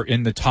you are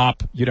in the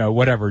top,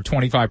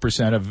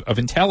 25% of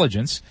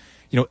intelligence,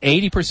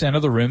 80%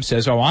 of the room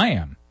says, oh, I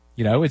am.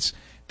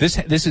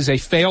 This is a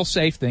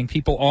fail-safe thing.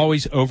 People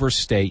always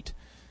overstate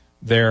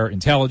their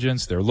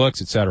intelligence, their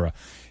looks, etc.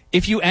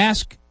 If you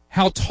ask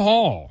how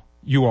tall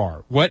you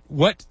are, what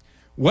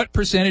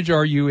percentage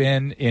are you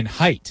in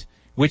height,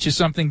 which is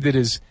something that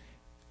is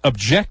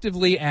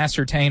objectively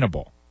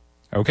ascertainable,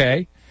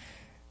 okay?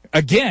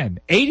 Again,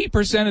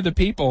 80% of the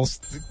people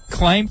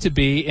claim to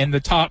be in the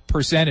top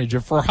percentage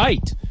for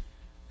height.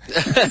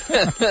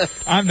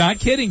 I'm not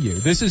kidding you.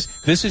 This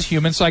is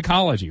human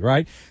psychology,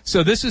 right?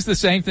 So this is the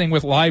same thing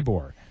with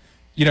LIBOR.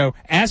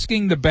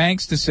 Asking the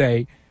banks to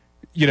say,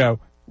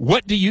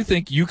 what do you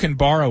think you can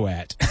borrow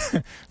at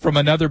from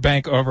another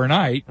bank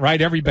overnight,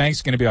 right? Every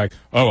bank's going to be like,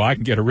 oh, I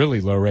can get a really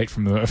low rate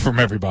from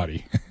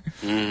everybody.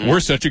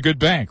 We're such a good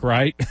bank,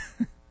 right?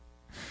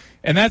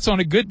 And that's on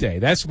a good day.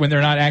 That's when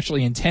they're not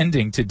actually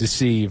intending to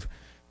deceive,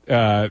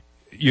 the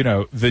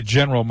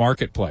general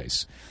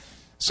marketplace.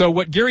 So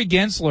what Gary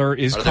Gensler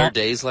is... Are there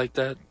days like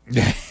that?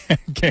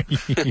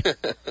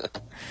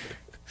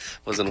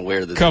 Wasn't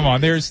aware that. Come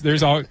on,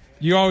 there's all...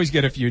 You always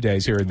get a few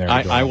days here and there.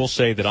 I will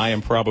say that I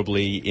am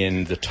probably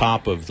in the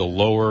top of the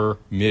lower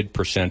mid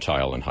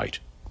percentile in height.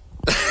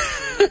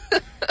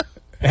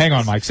 Hang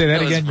on, Mike. Say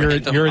that again.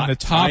 You're in the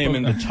top. I am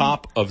in the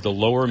top of the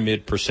lower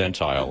mid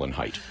percentile in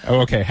height.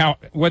 Oh, okay.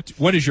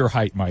 What is your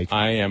height, Mike?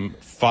 I am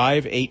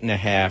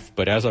 5'8.5",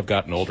 but as I've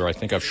gotten older, I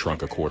think I've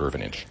shrunk a quarter of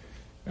an inch.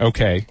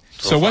 Okay.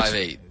 So what's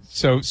 5'8".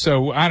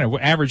 So I don't know.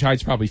 Average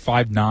height's probably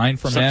 5'9"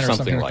 for men or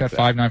something like that.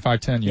 5'9",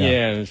 5'10".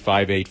 Yeah.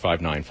 5'8",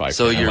 5'9", 5'10".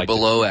 So you're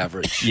below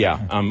average. Yeah,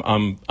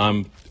 I'm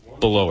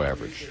below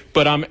average,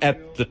 but I'm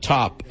at the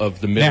top of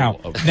the middle.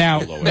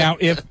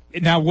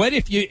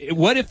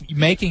 What if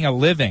making a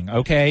living,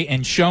 okay,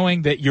 and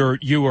showing that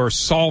you are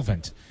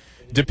solvent,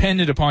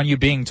 depended upon you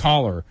being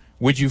taller?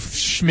 Would you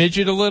smidge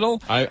it a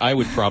little? I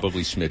would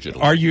probably smidge it a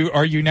little.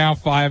 Are you now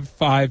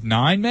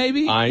 5'9",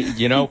 maybe?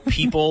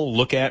 People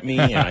look at me,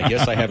 and I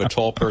guess I have a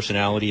tall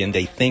personality, and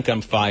they think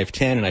I'm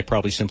 5'10", and I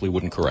probably simply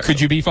wouldn't correct them.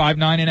 Could you be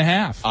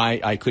 5'9.5"?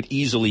 I could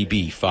easily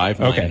be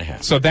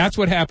 5'9.5". So that's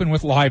what happened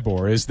with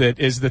LIBOR, is that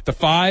the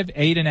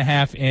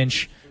 5'8.5"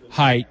 inch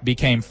height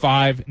became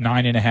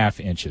 5'9.5"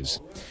 inches.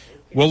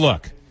 Well,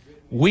 look,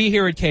 we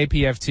here at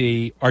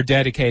KPFT are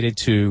dedicated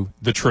to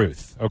the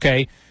truth,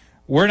 okay?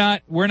 We're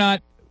not going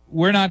to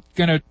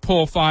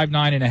pull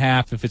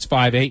 5'9.5" if it's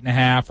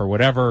 5'8.5" or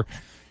whatever.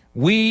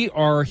 We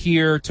are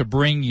here to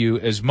bring you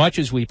as much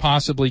as we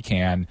possibly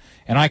can,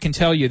 and I can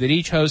tell you that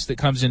each host that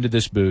comes into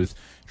this booth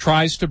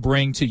tries to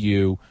bring to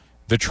you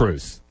the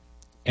truth,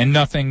 and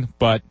nothing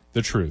but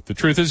the truth. The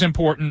truth is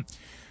important.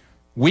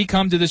 We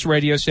come to this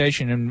radio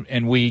station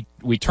and we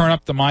turn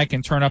up the mic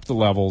and turn up the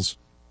levels,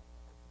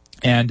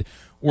 and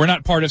we're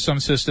not part of some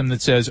system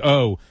that says,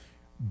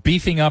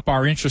 beefing up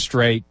our interest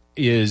rate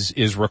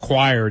is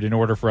required in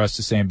order for us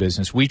to stay in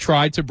business. We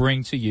try to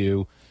bring to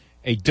you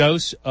a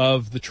dose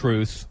of the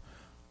truth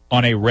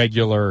on a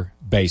regular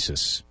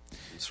basis.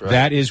 That's right.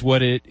 That is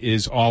what it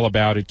is all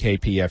about at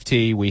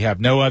KPFT. We have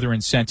no other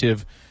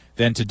incentive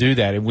than to do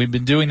that, and we've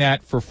been doing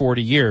that for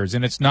 40 years,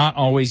 and it's not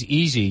always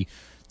easy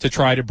to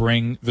try to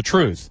bring the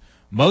truth.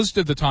 Most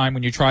of the time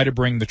when you try to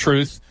bring the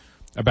truth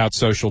about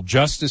social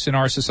justice in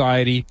our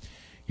society,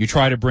 you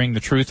try to bring the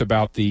truth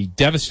about the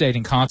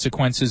devastating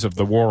consequences of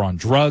the war on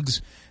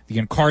drugs, the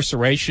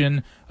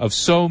incarceration of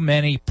so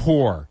many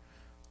poor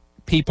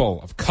people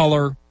of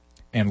color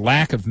and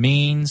lack of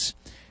means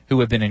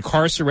who have been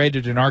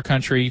incarcerated in our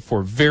country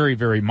for very,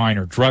 very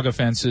minor drug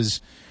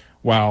offenses,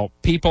 while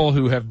people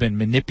who have been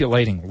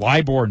manipulating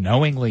LIBOR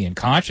knowingly and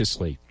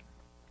consciously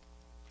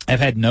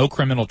have had no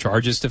criminal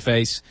charges to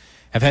face,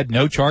 have had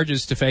no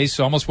charges to face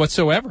almost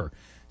whatsoever,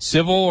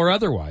 civil or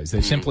otherwise.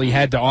 They simply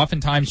had to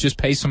oftentimes just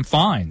pay some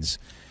fines.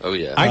 Oh,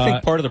 yeah. I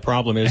think part of the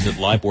problem is that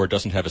LIBOR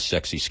doesn't have a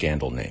sexy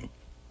scandal name.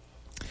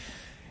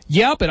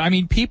 Yeah, but I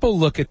mean, people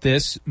look at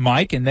this,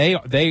 Mike, and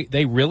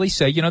they really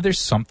say, there's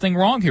something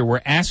wrong here.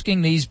 We're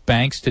asking these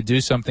banks to do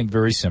something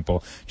very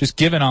simple. Just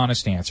give an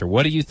honest answer.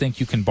 What do you think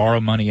you can borrow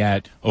money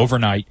at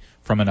overnight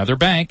from another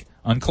bank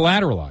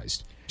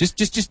uncollateralized?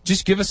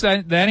 Just give us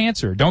that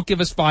answer. Don't give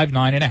us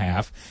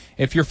 5'9.5"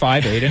 if you're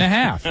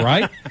 5'8.5",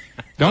 right?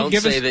 Don't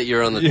say that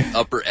you're on the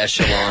upper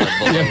echelon of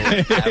below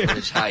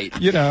average height.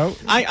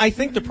 I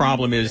think the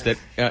problem is that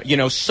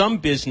some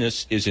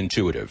business is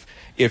intuitive.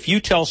 If you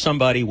tell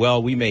somebody,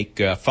 well, we make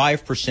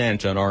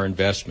 5% on our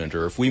investment,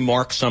 or if we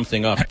mark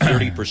something up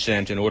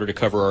 30% in order to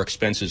cover our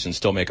expenses and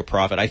still make a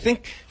profit, I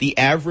think the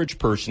average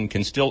person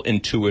can still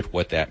intuit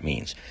what that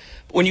means.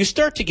 When you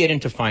start to get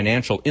into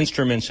financial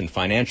instruments and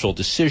financial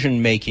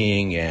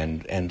decision-making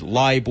and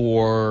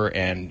LIBOR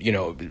and,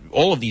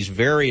 all of these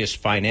various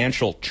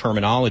financial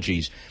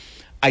terminologies,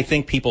 I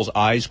think people's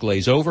eyes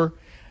glaze over,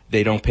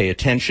 they don't pay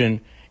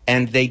attention,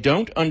 and they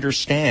don't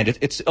understand.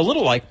 It's a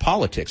little like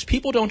politics.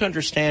 People don't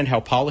understand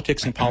how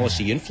politics and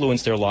policy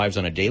influence their lives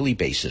on a daily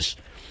basis,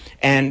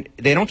 and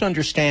they don't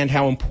understand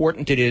how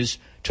important it is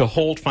to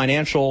hold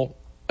financial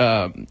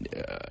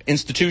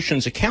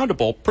institutions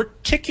accountable,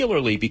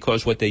 particularly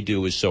because what they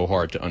do is so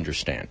hard to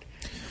understand.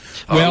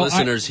 Our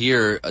listeners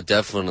here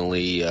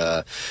definitely,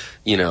 I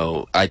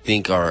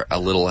think are a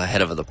little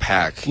ahead of the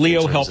pack.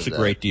 Leo helps a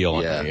great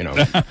deal.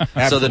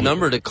 So the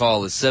number to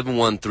call is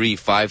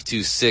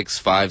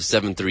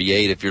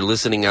 713-526-5738. If you're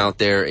listening out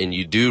there and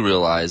you do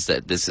realize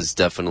that this is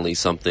definitely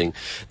something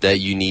that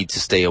you need to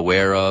stay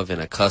aware of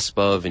and a cusp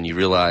of, and you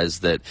realize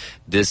that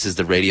this is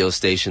the radio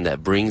station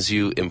that brings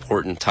you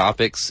important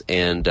topics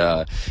and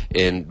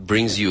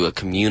brings you a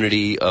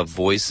community of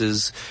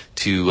voices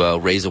to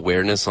raise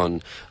awareness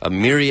on a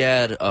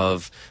myriad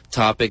of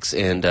topics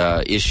and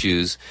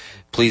issues,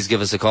 please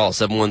give us a call,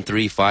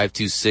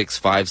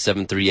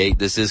 713-526-5738.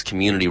 This is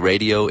community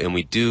radio, and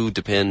we do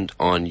depend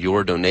on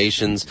your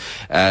donations.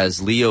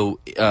 As Leo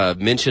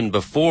mentioned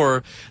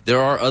before,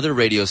 there are other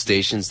radio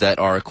stations that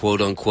are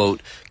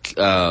quote-unquote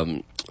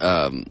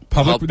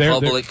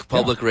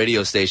public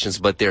radio stations,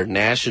 but they're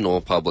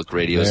national public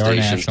radio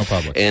stations. National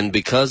public. And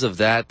because of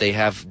that, they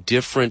have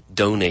different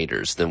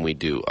donators than we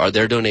do.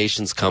 Their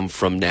donations come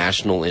from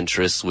national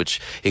interests, which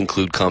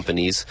include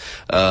companies.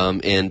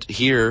 And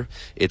here,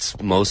 it's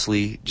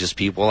mostly just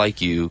people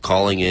like you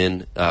calling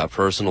in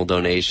personal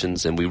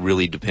donations, and we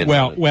really depend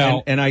on it.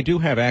 Well, and I do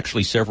have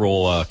actually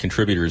several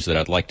contributors that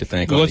I'd like to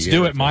thank. Let's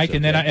do it, Mike,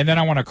 and then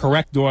I want to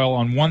correct Doyle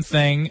on one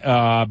thing,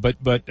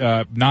 but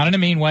not in a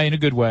mean way, in a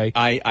good way.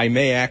 I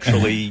may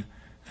actually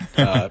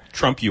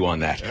trump you on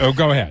that. Oh,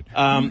 go ahead.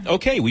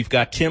 Okay, we've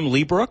got Tim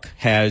Leabrook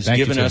has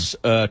given us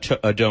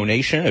a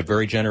donation, a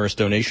very generous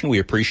donation. We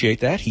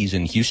appreciate that. He's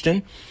in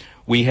Houston.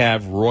 We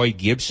have Roy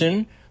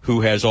Gibson,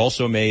 who has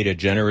also made a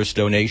generous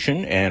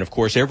donation. And, of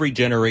course, every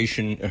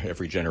donation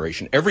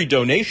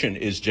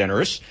is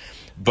generous.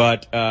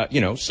 But,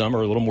 some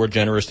are a little more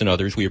generous than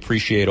others. We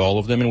appreciate all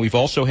of them. And we've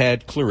also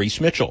had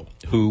Clarice Mitchell,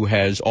 who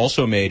has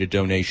also made a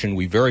donation.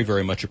 We very,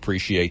 very much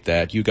appreciate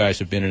that. You guys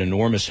have been an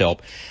enormous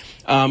help.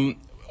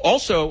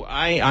 Also,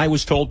 I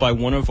was told by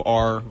one of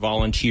our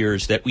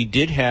volunteers that we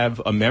did have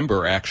a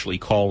member actually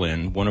call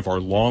in, one of our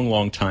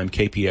long-time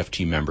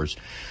KPFT members,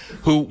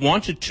 who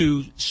wanted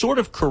to sort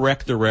of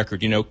correct the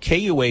record.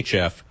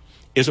 KUHF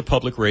is a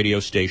public radio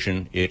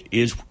station. It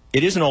is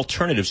an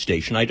alternative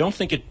station. I don't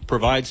think it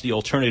provides the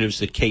alternatives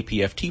that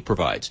KPFT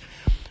provides.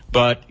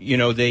 But,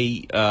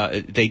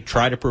 they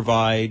try to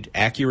provide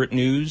accurate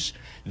news.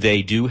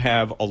 They do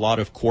have a lot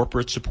of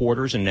corporate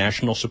supporters and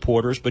national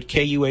supporters, but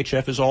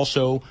KUHF is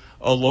also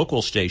a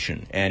local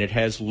station, and it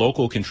has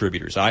local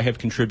contributors. I have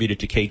contributed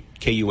to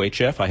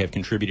KUHF. I have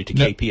contributed to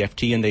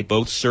KPFT, and they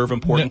both serve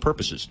important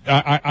purposes.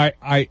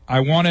 I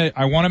want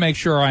to make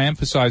sure I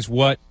emphasize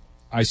what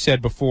I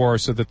said before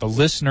so that the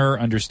listener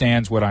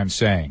understands what I'm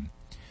saying.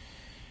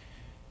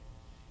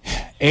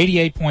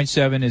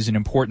 88.7 is an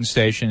important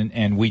station,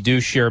 and we do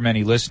share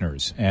many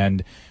listeners,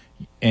 and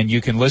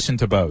you can listen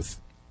to both.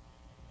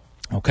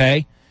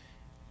 Okay?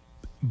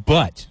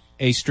 But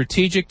a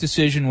strategic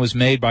decision was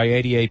made by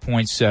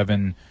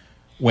 88.7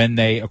 when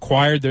they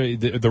acquired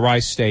the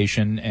Rice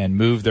station and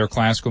moved their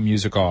classical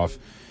music off,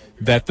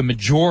 that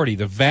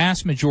the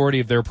vast majority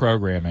of their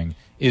programming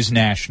is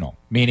national,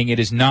 meaning it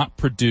is not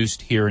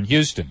produced here in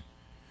Houston.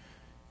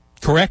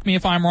 Correct me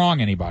if I'm wrong,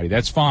 anybody.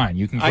 That's fine.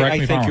 You can correct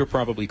me if I'm wrong. I think you're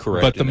probably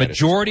correct. But the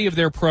majority of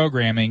their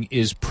programming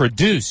is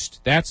produced.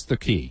 That's the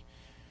key.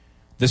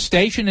 The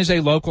station is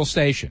a local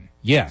station,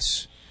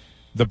 yes.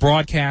 The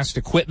broadcast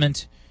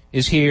equipment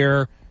is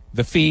here,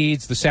 the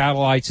feeds, the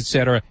satellites,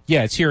 etc.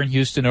 Yeah, it's here in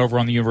Houston over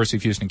on the University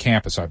of Houston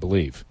campus, I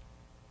believe.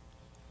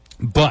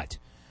 But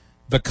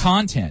the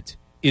content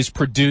is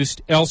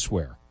produced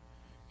elsewhere,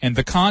 and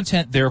the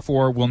content,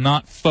 therefore, will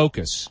not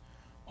focus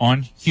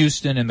on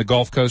Houston and the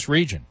Gulf Coast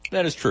region.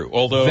 That is true.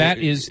 Although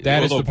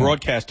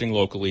broadcasting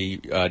locally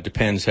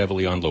depends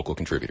heavily on local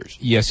contributors.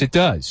 Yes, it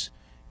does.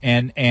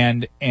 And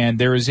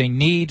there is a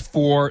need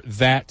for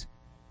that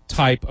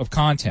type of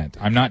content.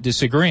 I'm not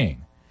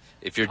disagreeing.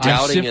 If you're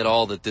doubting at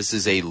all that this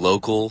is a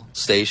local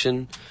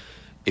station,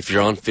 if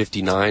you're on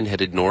 59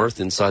 headed north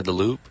inside the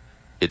loop,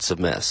 it's a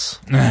mess.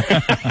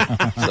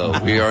 So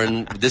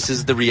this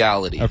is the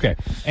reality. Okay.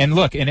 And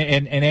look, and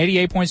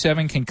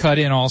 88.7 can cut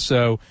in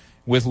also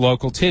with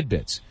local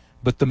tidbits.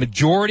 But the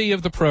majority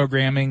of the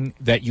programming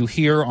that you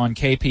hear on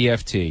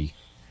KPFT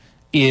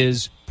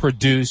is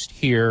produced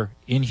here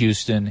in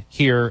Houston,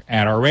 here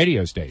at our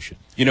radio station.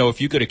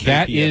 If you go to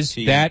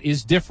KPFT... That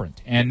is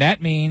different. And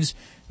that means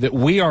that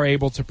we are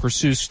able to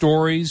pursue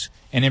stories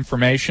and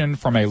information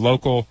from a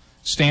local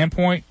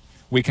standpoint.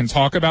 We can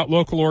talk about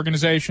local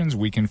organizations.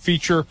 We can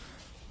feature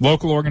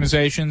local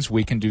organizations.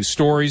 We can do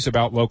stories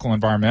about local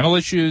environmental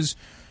issues,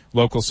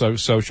 local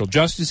social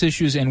justice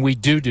issues, and we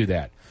do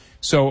that.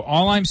 So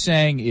all I'm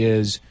saying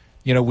is,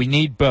 we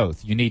need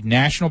both. You need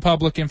national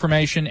public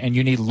information and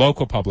you need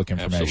local public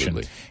information.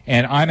 Absolutely.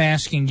 And I'm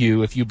asking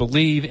you, if you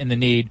believe in the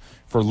need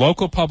for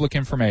local public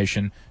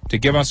information, to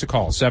give us a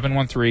call,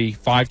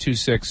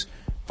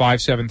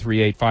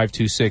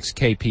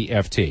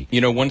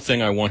 713-526-5738-526-KPFT. One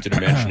thing I wanted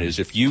to mention is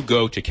if you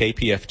go to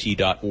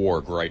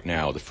kpft.org right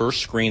now, the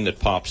first screen that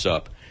pops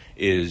up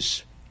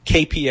is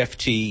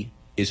KPFT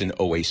is an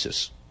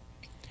oasis.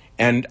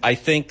 And I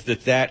think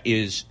that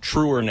is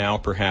truer now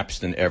perhaps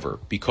than ever,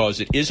 because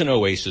it is an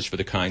oasis for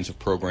the kinds of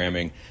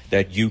programming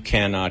that you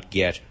cannot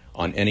get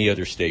on any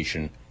other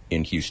station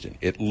in Houston.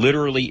 It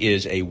literally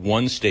is a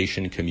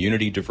one-station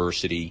community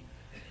diversity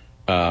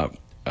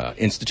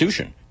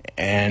institution.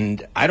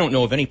 And I don't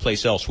know of any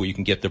place else where you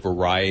can get the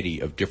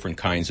variety of different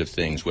kinds of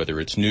things, whether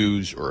it's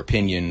news or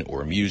opinion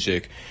or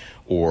music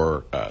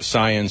or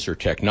science or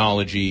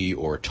technology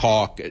or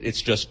talk.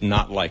 It's just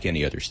not like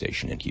any other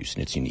station in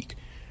Houston. It's unique.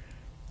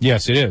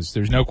 Yes, it is.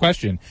 There's no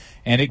question.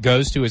 And it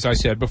goes to, as I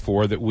said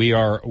before, that we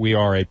are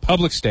a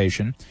public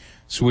station,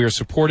 so we are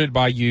supported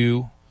by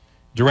you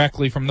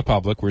directly from the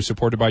public. We're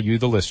supported by you,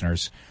 the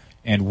listeners,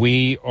 and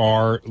we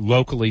are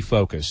locally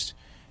focused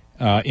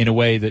in a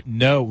way that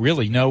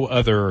no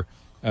other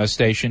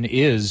station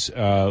is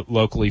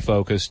locally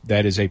focused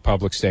that is a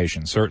public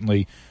station.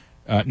 Certainly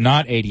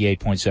not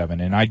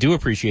 88.7. And I do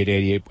appreciate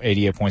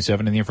 88.7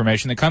 and the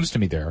information that comes to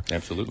me there.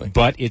 Absolutely.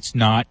 But it's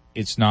not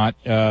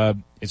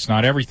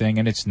everything,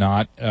 and it's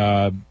not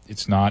enough.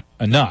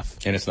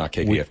 And it's not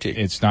KPFT.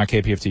 It's not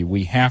KPFT.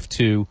 We have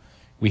to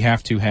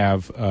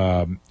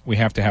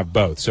have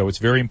both. So it's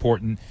very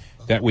important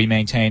that we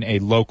maintain a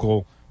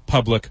local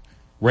public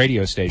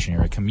radio station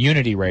here, a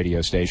community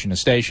radio station, a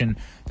station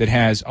that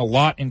has a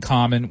lot in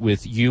common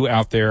with you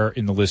out there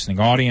in the listening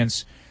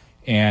audience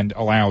and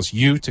allows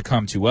you to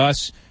come to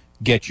us,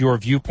 get your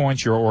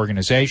viewpoints, your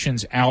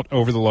organizations out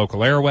over the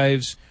local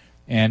airwaves,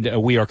 and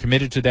we are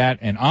committed to that.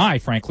 And I,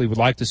 frankly, would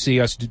like to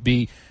see us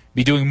be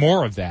doing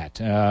more of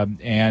that.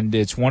 And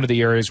it's one of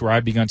the areas where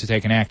I've begun to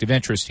take an active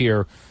interest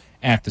here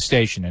at the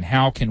station. And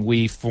how can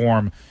we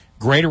form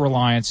greater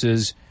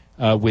alliances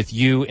with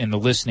you in the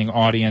listening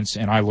audience?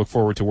 And I look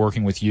forward to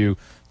working with you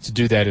to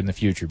do that in the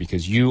future,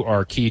 because you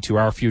are key to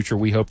our future.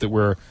 We hope that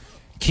we're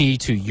key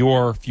to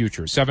your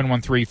future.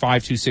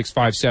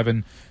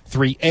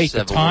 713-526-5738.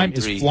 The time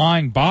is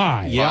flying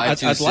by. Yeah,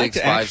 I'd like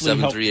to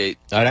actually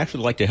I'd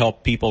actually like to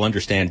help people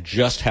understand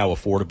just how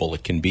affordable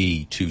it can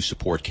be to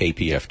support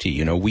KPFT.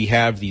 You know, we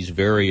have these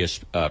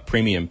various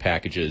premium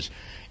packages,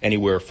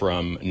 anywhere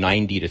from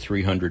 $90 to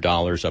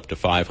 $300 up to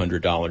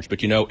 $500.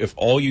 But, you know, if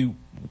all you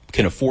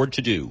can afford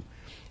to do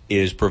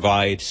is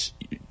provide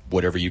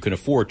whatever you can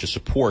afford to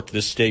support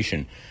this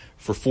station,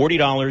 for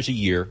 $40 a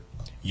year,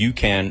 you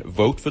can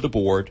vote for the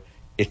board.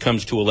 It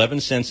comes to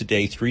 11 cents a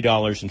day,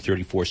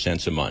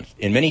 $3.34 a month.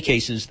 In many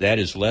cases, that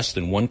is less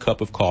than 1 cup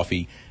of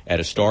coffee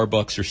at a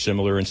Starbucks or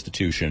similar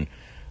institution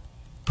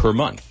per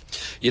month.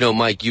 You know,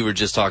 Mike, you were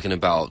just talking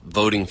about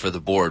voting for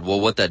the board. Well,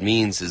 what that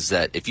means is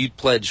that if you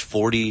pledge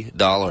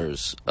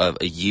 $40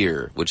 a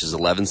year, which is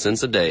 11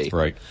 cents a day,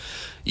 right,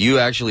 you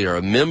actually are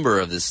a member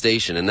of the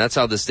station, and that's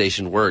how the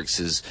station works.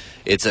 Is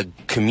it's a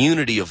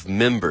community of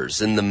members,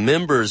 and the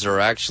members are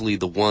actually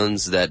the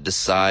ones that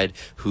decide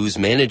who's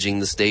managing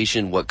the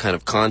station, what kind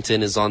of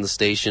content is on the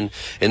station,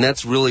 and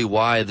that's really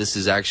why this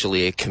is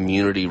actually a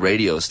community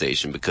radio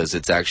station, because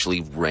it's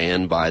actually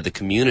ran by the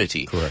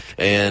community. Correct.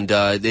 And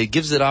it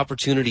gives it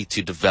opportunity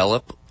to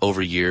develop over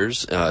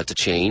years, to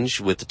change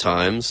with the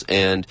times,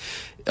 and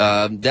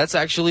that's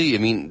actually, I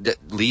mean,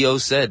 Leo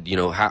said, you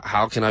know,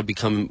 how can I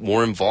become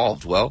more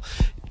involved? Well,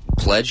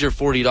 pledge your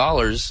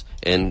 $40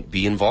 and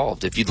be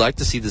involved. If you'd like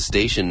to see the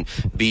station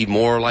be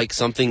more like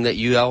something that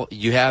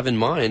you have in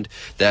mind,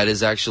 that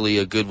is actually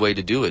a good way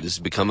to do it, is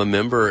become a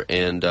member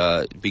and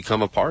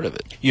become a part of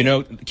it. You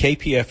know,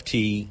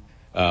 KPFT,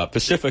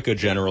 Pacifica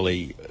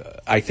generally,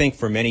 I think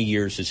for many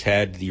years has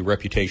had the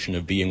reputation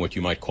of being what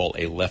you might call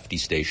a lefty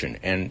station.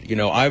 And, you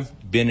know, I've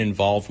been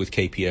involved with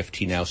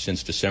KPFT now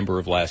since December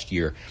of last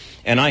year,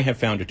 and I have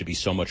found it to be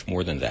so much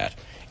more than that.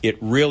 It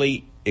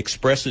really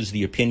expresses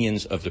the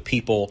opinions of the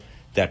people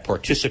that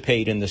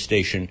participate in the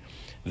station,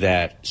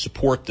 that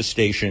support the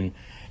station,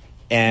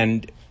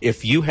 and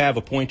if you have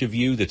a point of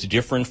view that's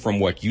different from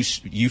what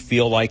you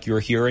feel like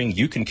you're hearing,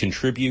 you can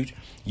contribute,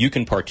 you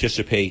can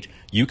participate,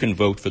 you can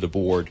vote for the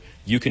board,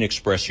 you can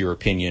express your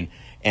opinion,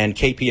 and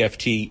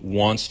KPFT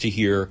wants to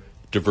hear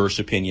diverse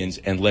opinions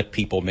and let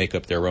people make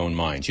up their own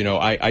minds. You know,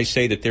 I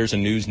say that there's a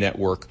news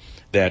network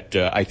that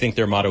I think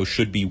their motto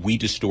should be, we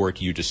distort,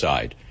 you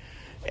decide.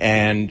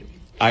 And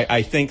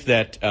I think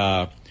that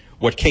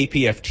what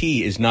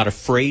KPFT is not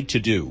afraid to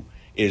do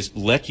is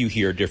let you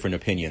hear different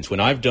opinions.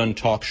 When I've done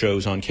talk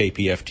shows on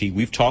KPFT,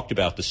 we've talked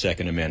about the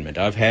Second Amendment.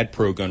 I've had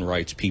pro-gun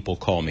rights people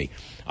call me.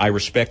 I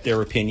respect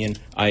their opinion.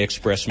 I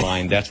express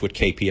mine. That's what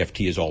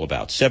KPFT is all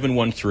about.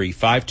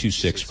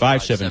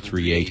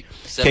 713-526-5738.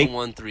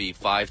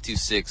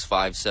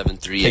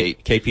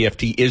 713-526-5738.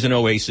 KPFT is an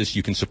oasis.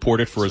 You can support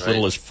it for as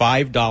little as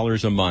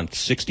 $5 a month,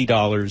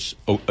 $60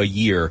 a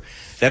year.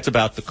 That's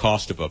about the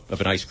cost of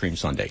an ice cream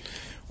sundae.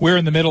 We're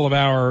in the middle of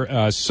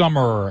our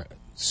summer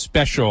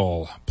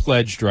special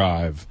pledge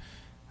drive.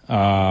 You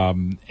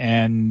know,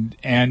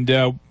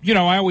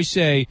 I always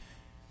say,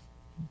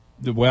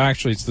 well,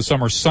 actually, it's the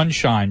Summer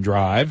Sunshine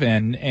Drive,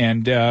 and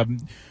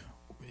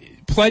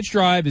pledge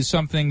drive is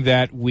something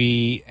that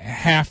we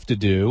have to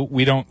do.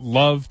 We don't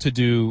love to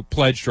do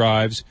pledge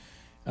drives.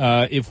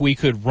 If we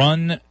could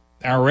run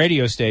our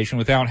radio station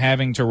without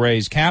having to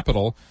raise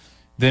capital,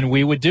 then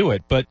we would do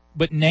it. But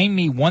name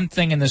me one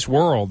thing in this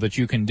world that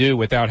you can do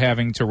without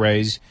having to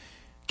raise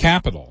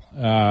capital.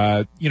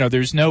 You know,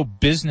 there's no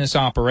business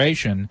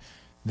operation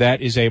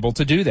that is able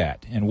to do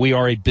that, and we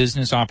are a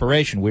business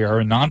operation. We are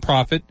a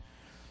nonprofit,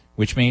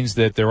 which means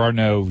that there are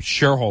no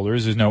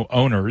shareholders, there's no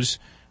owners,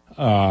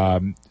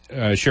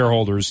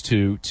 shareholders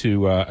to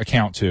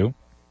account to.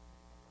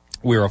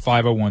 We're a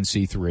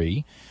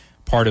 501c3,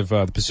 part of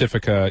the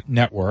Pacifica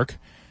Network,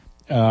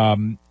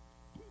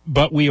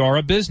 but we are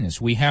a business.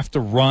 We have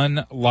to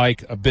run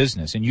like a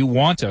business, and you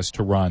want us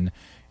to run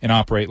and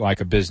operate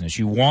like a business.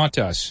 You want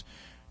us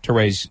to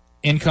raise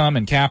income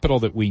and capital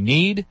that we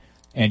need,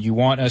 and you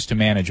want us to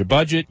manage a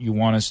budget. You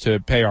want us to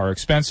pay our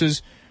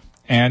expenses,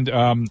 and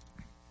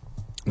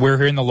we're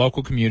here in the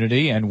local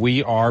community, and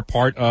we are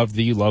part of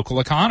the local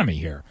economy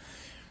here.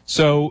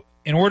 So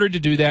in order to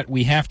do that,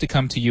 we have to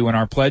come to you in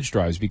our pledge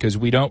drives because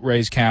we don't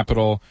raise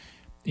capital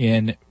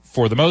in,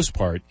 for the most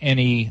part,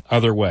 any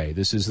other way.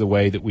 This is the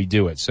way that we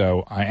do it.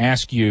 So I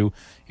ask you,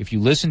 if you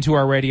listen to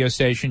our radio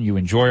station, you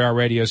enjoy our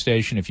radio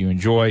station, if you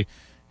enjoy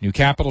New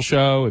Capital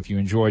Show, if you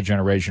enjoy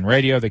Generation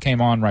Radio that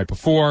came on right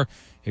before,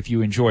 if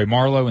you enjoy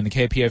Marlo and the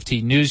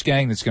KPFT News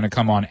Gang that's going to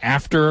come on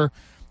after,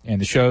 and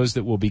the shows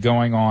that will be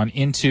going on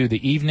into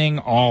the evening,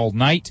 all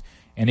night,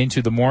 and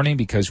into the morning,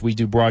 because we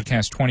do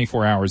broadcast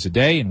 24 hours a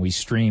day, and we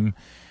stream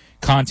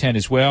content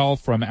as well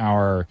from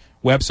our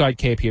website,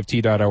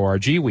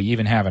 kpft.org. We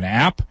even have an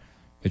app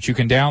that you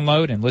can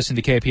download and listen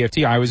to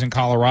KPFT. I was in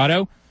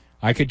Colorado.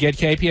 I could get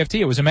KPFT.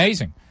 It was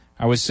amazing.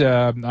 I was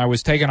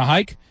taking a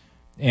hike,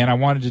 and I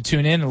wanted to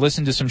tune in and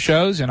listen to some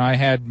shows, and I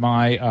had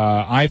my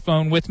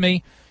iPhone with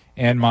me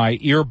and my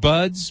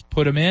earbuds,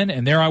 put them in,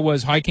 and there I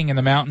was hiking in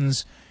the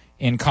mountains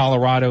in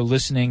Colorado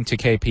listening to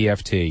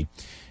KPFT.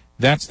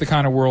 That's the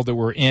kind of world that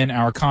we're in.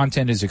 Our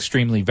content is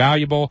extremely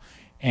valuable,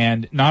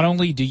 and not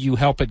only do you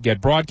help it get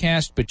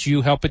broadcast, but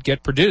you help it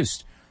get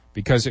produced,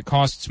 because it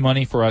costs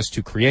money for us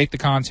to create the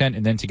content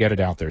and then to get it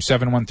out there.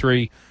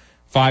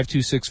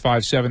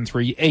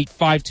 713-526-5738,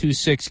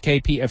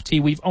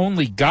 526-KPFT. We've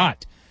only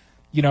got,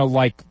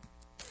 like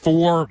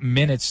 4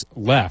 minutes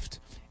left,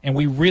 and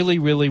we really,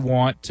 really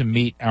want to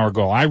meet our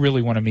goal. I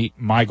really want to meet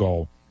my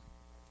goal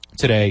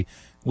today,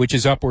 which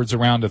is upwards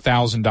around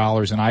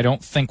 $1,000, and I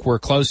don't think we're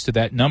close to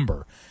that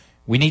number.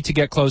 We need to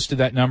get close to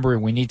that number,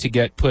 and we need to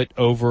get put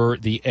over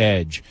the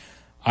edge.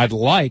 I'd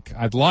like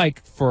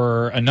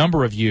for a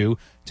number of you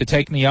to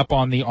take me up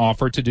on the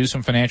offer to do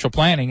some financial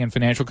planning and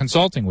financial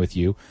consulting with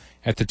you.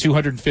 At the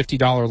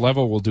 $250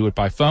 level, we'll do it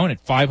by phone.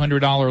 At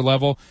 $500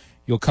 level,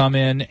 you'll come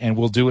in and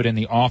we'll do it in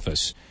the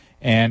office.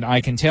 And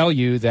I can tell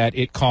you that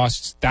it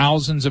costs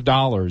thousands of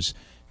dollars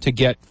to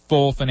get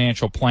full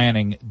financial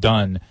planning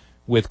done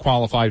with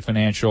qualified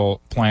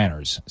financial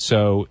planners.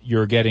 So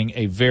you're getting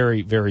a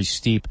very, very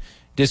steep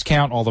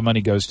discount. All the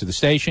money goes to the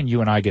station.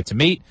 You and I get to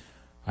meet.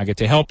 I get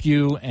to help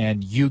you,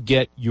 and you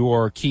get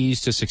your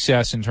keys to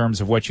success in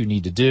terms of what you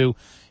need to do.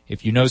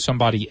 If you know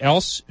somebody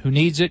else who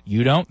needs it,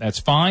 you don't, that's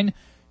fine.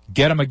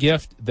 Get them a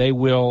gift. They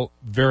will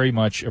very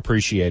much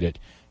appreciate it,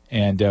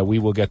 and we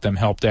will get them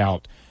helped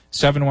out.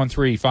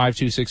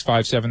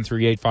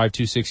 713-526-5738,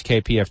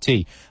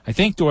 526-KPFT. I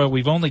think, Doyle,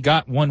 we've only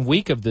got 1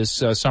 week of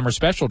this summer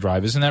special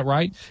drive. Isn't that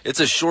right? It's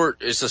a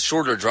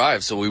shorter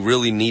drive, so we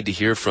really need to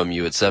hear from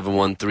you at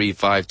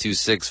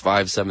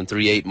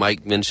 713-526-5738.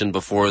 Mike mentioned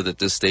before that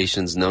this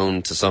station's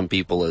known to some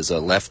people as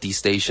a lefty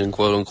station,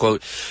 quote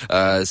unquote.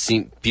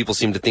 People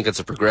seem to think it's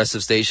a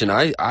progressive station.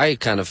 I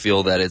kind of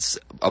feel that it's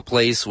a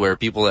place where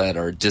people that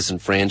are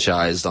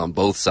disenfranchised on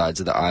both sides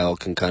of the aisle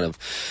can kind of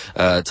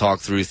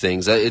talk through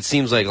things. It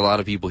seems like a lot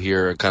of people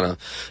here are kind of,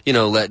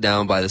 let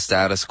down by the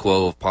status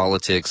quo of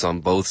politics on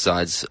both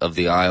sides of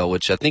the aisle,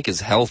 which I think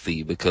is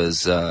healthy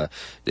because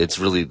it's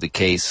really the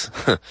case.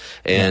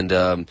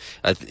 And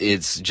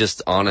it's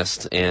just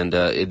honest. And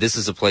this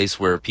is a place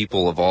where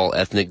people of all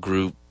ethnic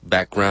group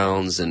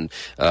backgrounds and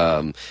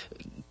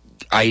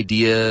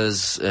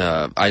ideas,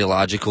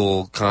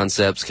 ideological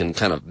concepts can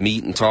kind of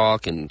meet and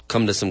talk and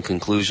come to some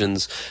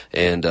conclusions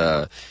and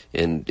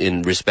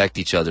respect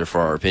each other for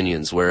our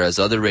opinions, whereas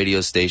other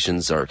radio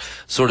stations are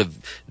sort of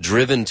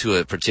driven to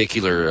a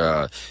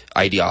particular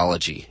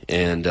ideology,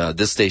 and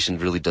this station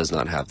really does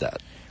not have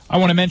that. I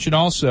want to mention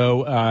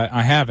also,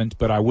 I haven't,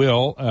 but I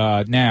will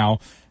now,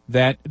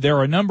 that there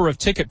are a number of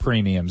ticket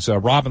premiums.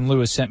 Robin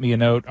Lewis sent me a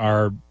note.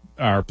 Our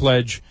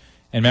pledge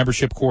and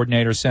membership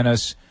coordinator sent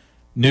us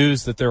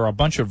news that there are a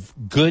bunch of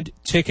good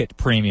ticket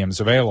premiums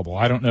available.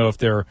 I don't know if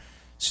they're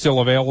still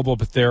available,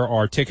 but there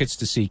are tickets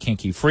to see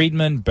Kinky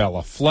Friedman,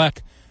 Bella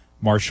Fleck,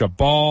 Marcia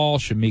Ball,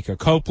 Shamika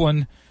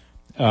Copeland,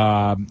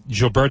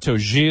 Gilberto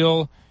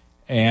Gil,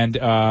 and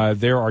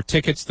there are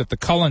tickets that the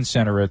Cullen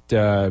Center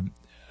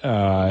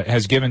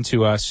has given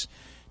to us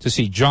to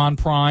see John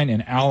Prine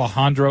and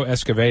Alejandro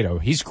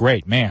Escovedo. He's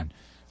great, man.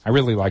 I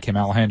really like him,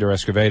 Alejandro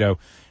Escovedo.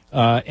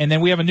 And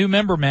then we have a new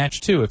member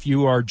match, too. If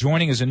you are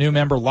joining as a new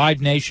member,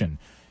 Live Nation,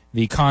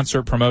 the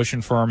concert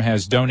promotion firm,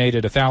 has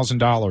donated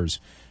 $1,000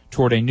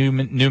 toward a new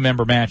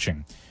member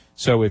matching.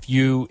 So if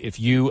you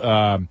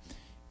are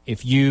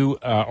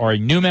a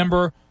new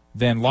member,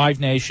 then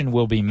Live Nation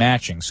will be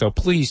matching. So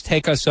please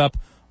take us up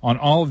on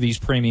all of these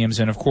premiums,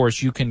 and, of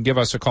course, you can give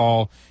us a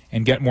call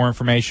and get more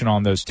information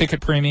on those ticket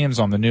premiums,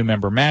 on the new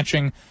member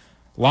matching,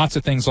 lots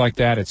of things like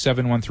that at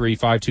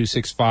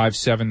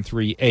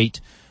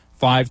 713-526-5738.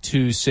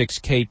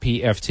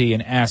 526-KPFT,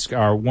 and ask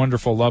our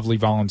wonderful, lovely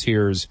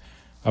volunteers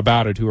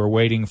about it who are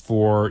waiting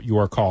for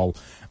your call.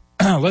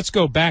 let's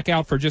go back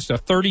out for just a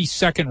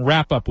 30-second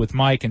wrap-up with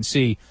Mike and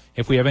see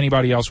if we have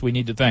anybody else we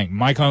need to thank.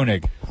 Mike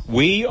Honig.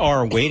 We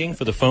are waiting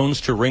for the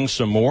phones to ring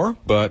some more,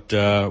 but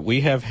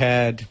we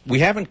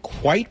haven't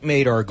quite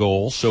made our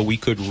goal, so we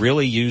could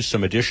really use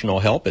some additional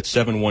help at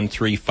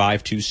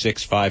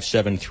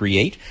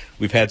 713-526-5738.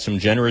 We've had some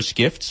generous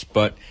gifts,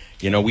 but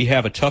we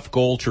have a tough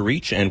goal to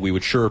reach, and we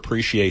would sure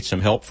appreciate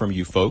some help from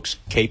you folks.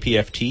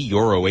 KPFT,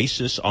 your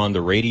oasis on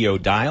the radio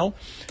dial.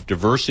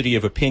 Diversity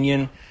of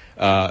opinion,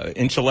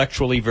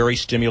 intellectually very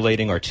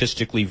stimulating,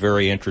 artistically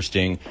very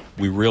interesting.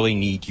 We really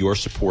need your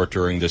support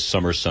during this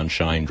summer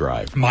sunshine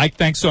drive. Mike,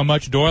 thanks so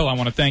much. Doyle, I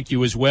want to thank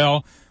you as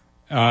well.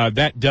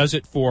 That does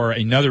it for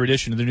another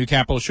edition of the New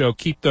Capital Show.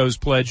 Keep those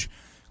pledge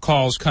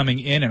calls coming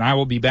in, and I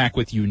will be back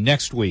with you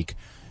next week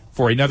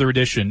for another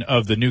edition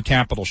of the New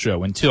Capital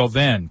Show. Until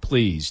then,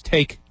 please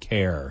take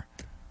care.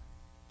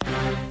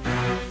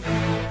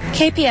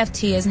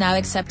 KPFT is now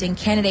accepting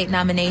candidate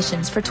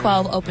nominations for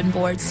 12 open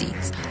board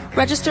seats.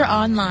 Register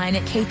online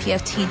at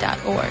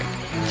kpft.org.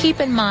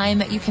 Keep in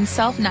mind that you can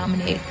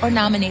self-nominate or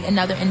nominate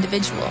another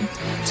individual.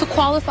 To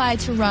qualify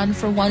to run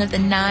for one of the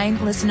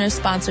 9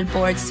 listener-sponsored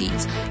board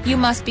seats, you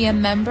must be a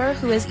member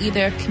who has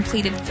either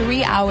completed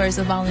 3 hours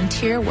of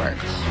volunteer work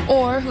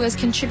or who has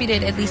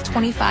contributed at least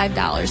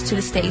 $25 to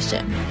the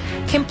station.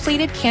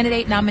 Completed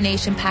candidate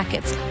nomination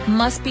packets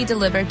must be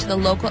delivered to the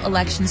local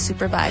election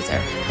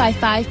supervisor by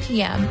 5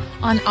 p.m.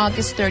 on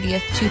August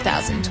 30th,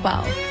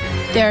 2012.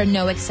 There are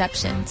no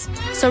exceptions.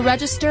 So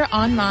register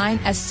online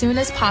as soon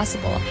as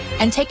possible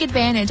and take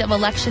advantage of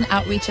election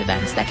outreach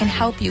events that can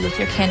help you with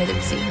your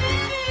candidacy.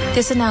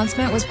 This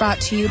announcement was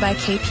brought to you by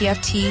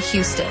KPFT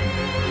Houston.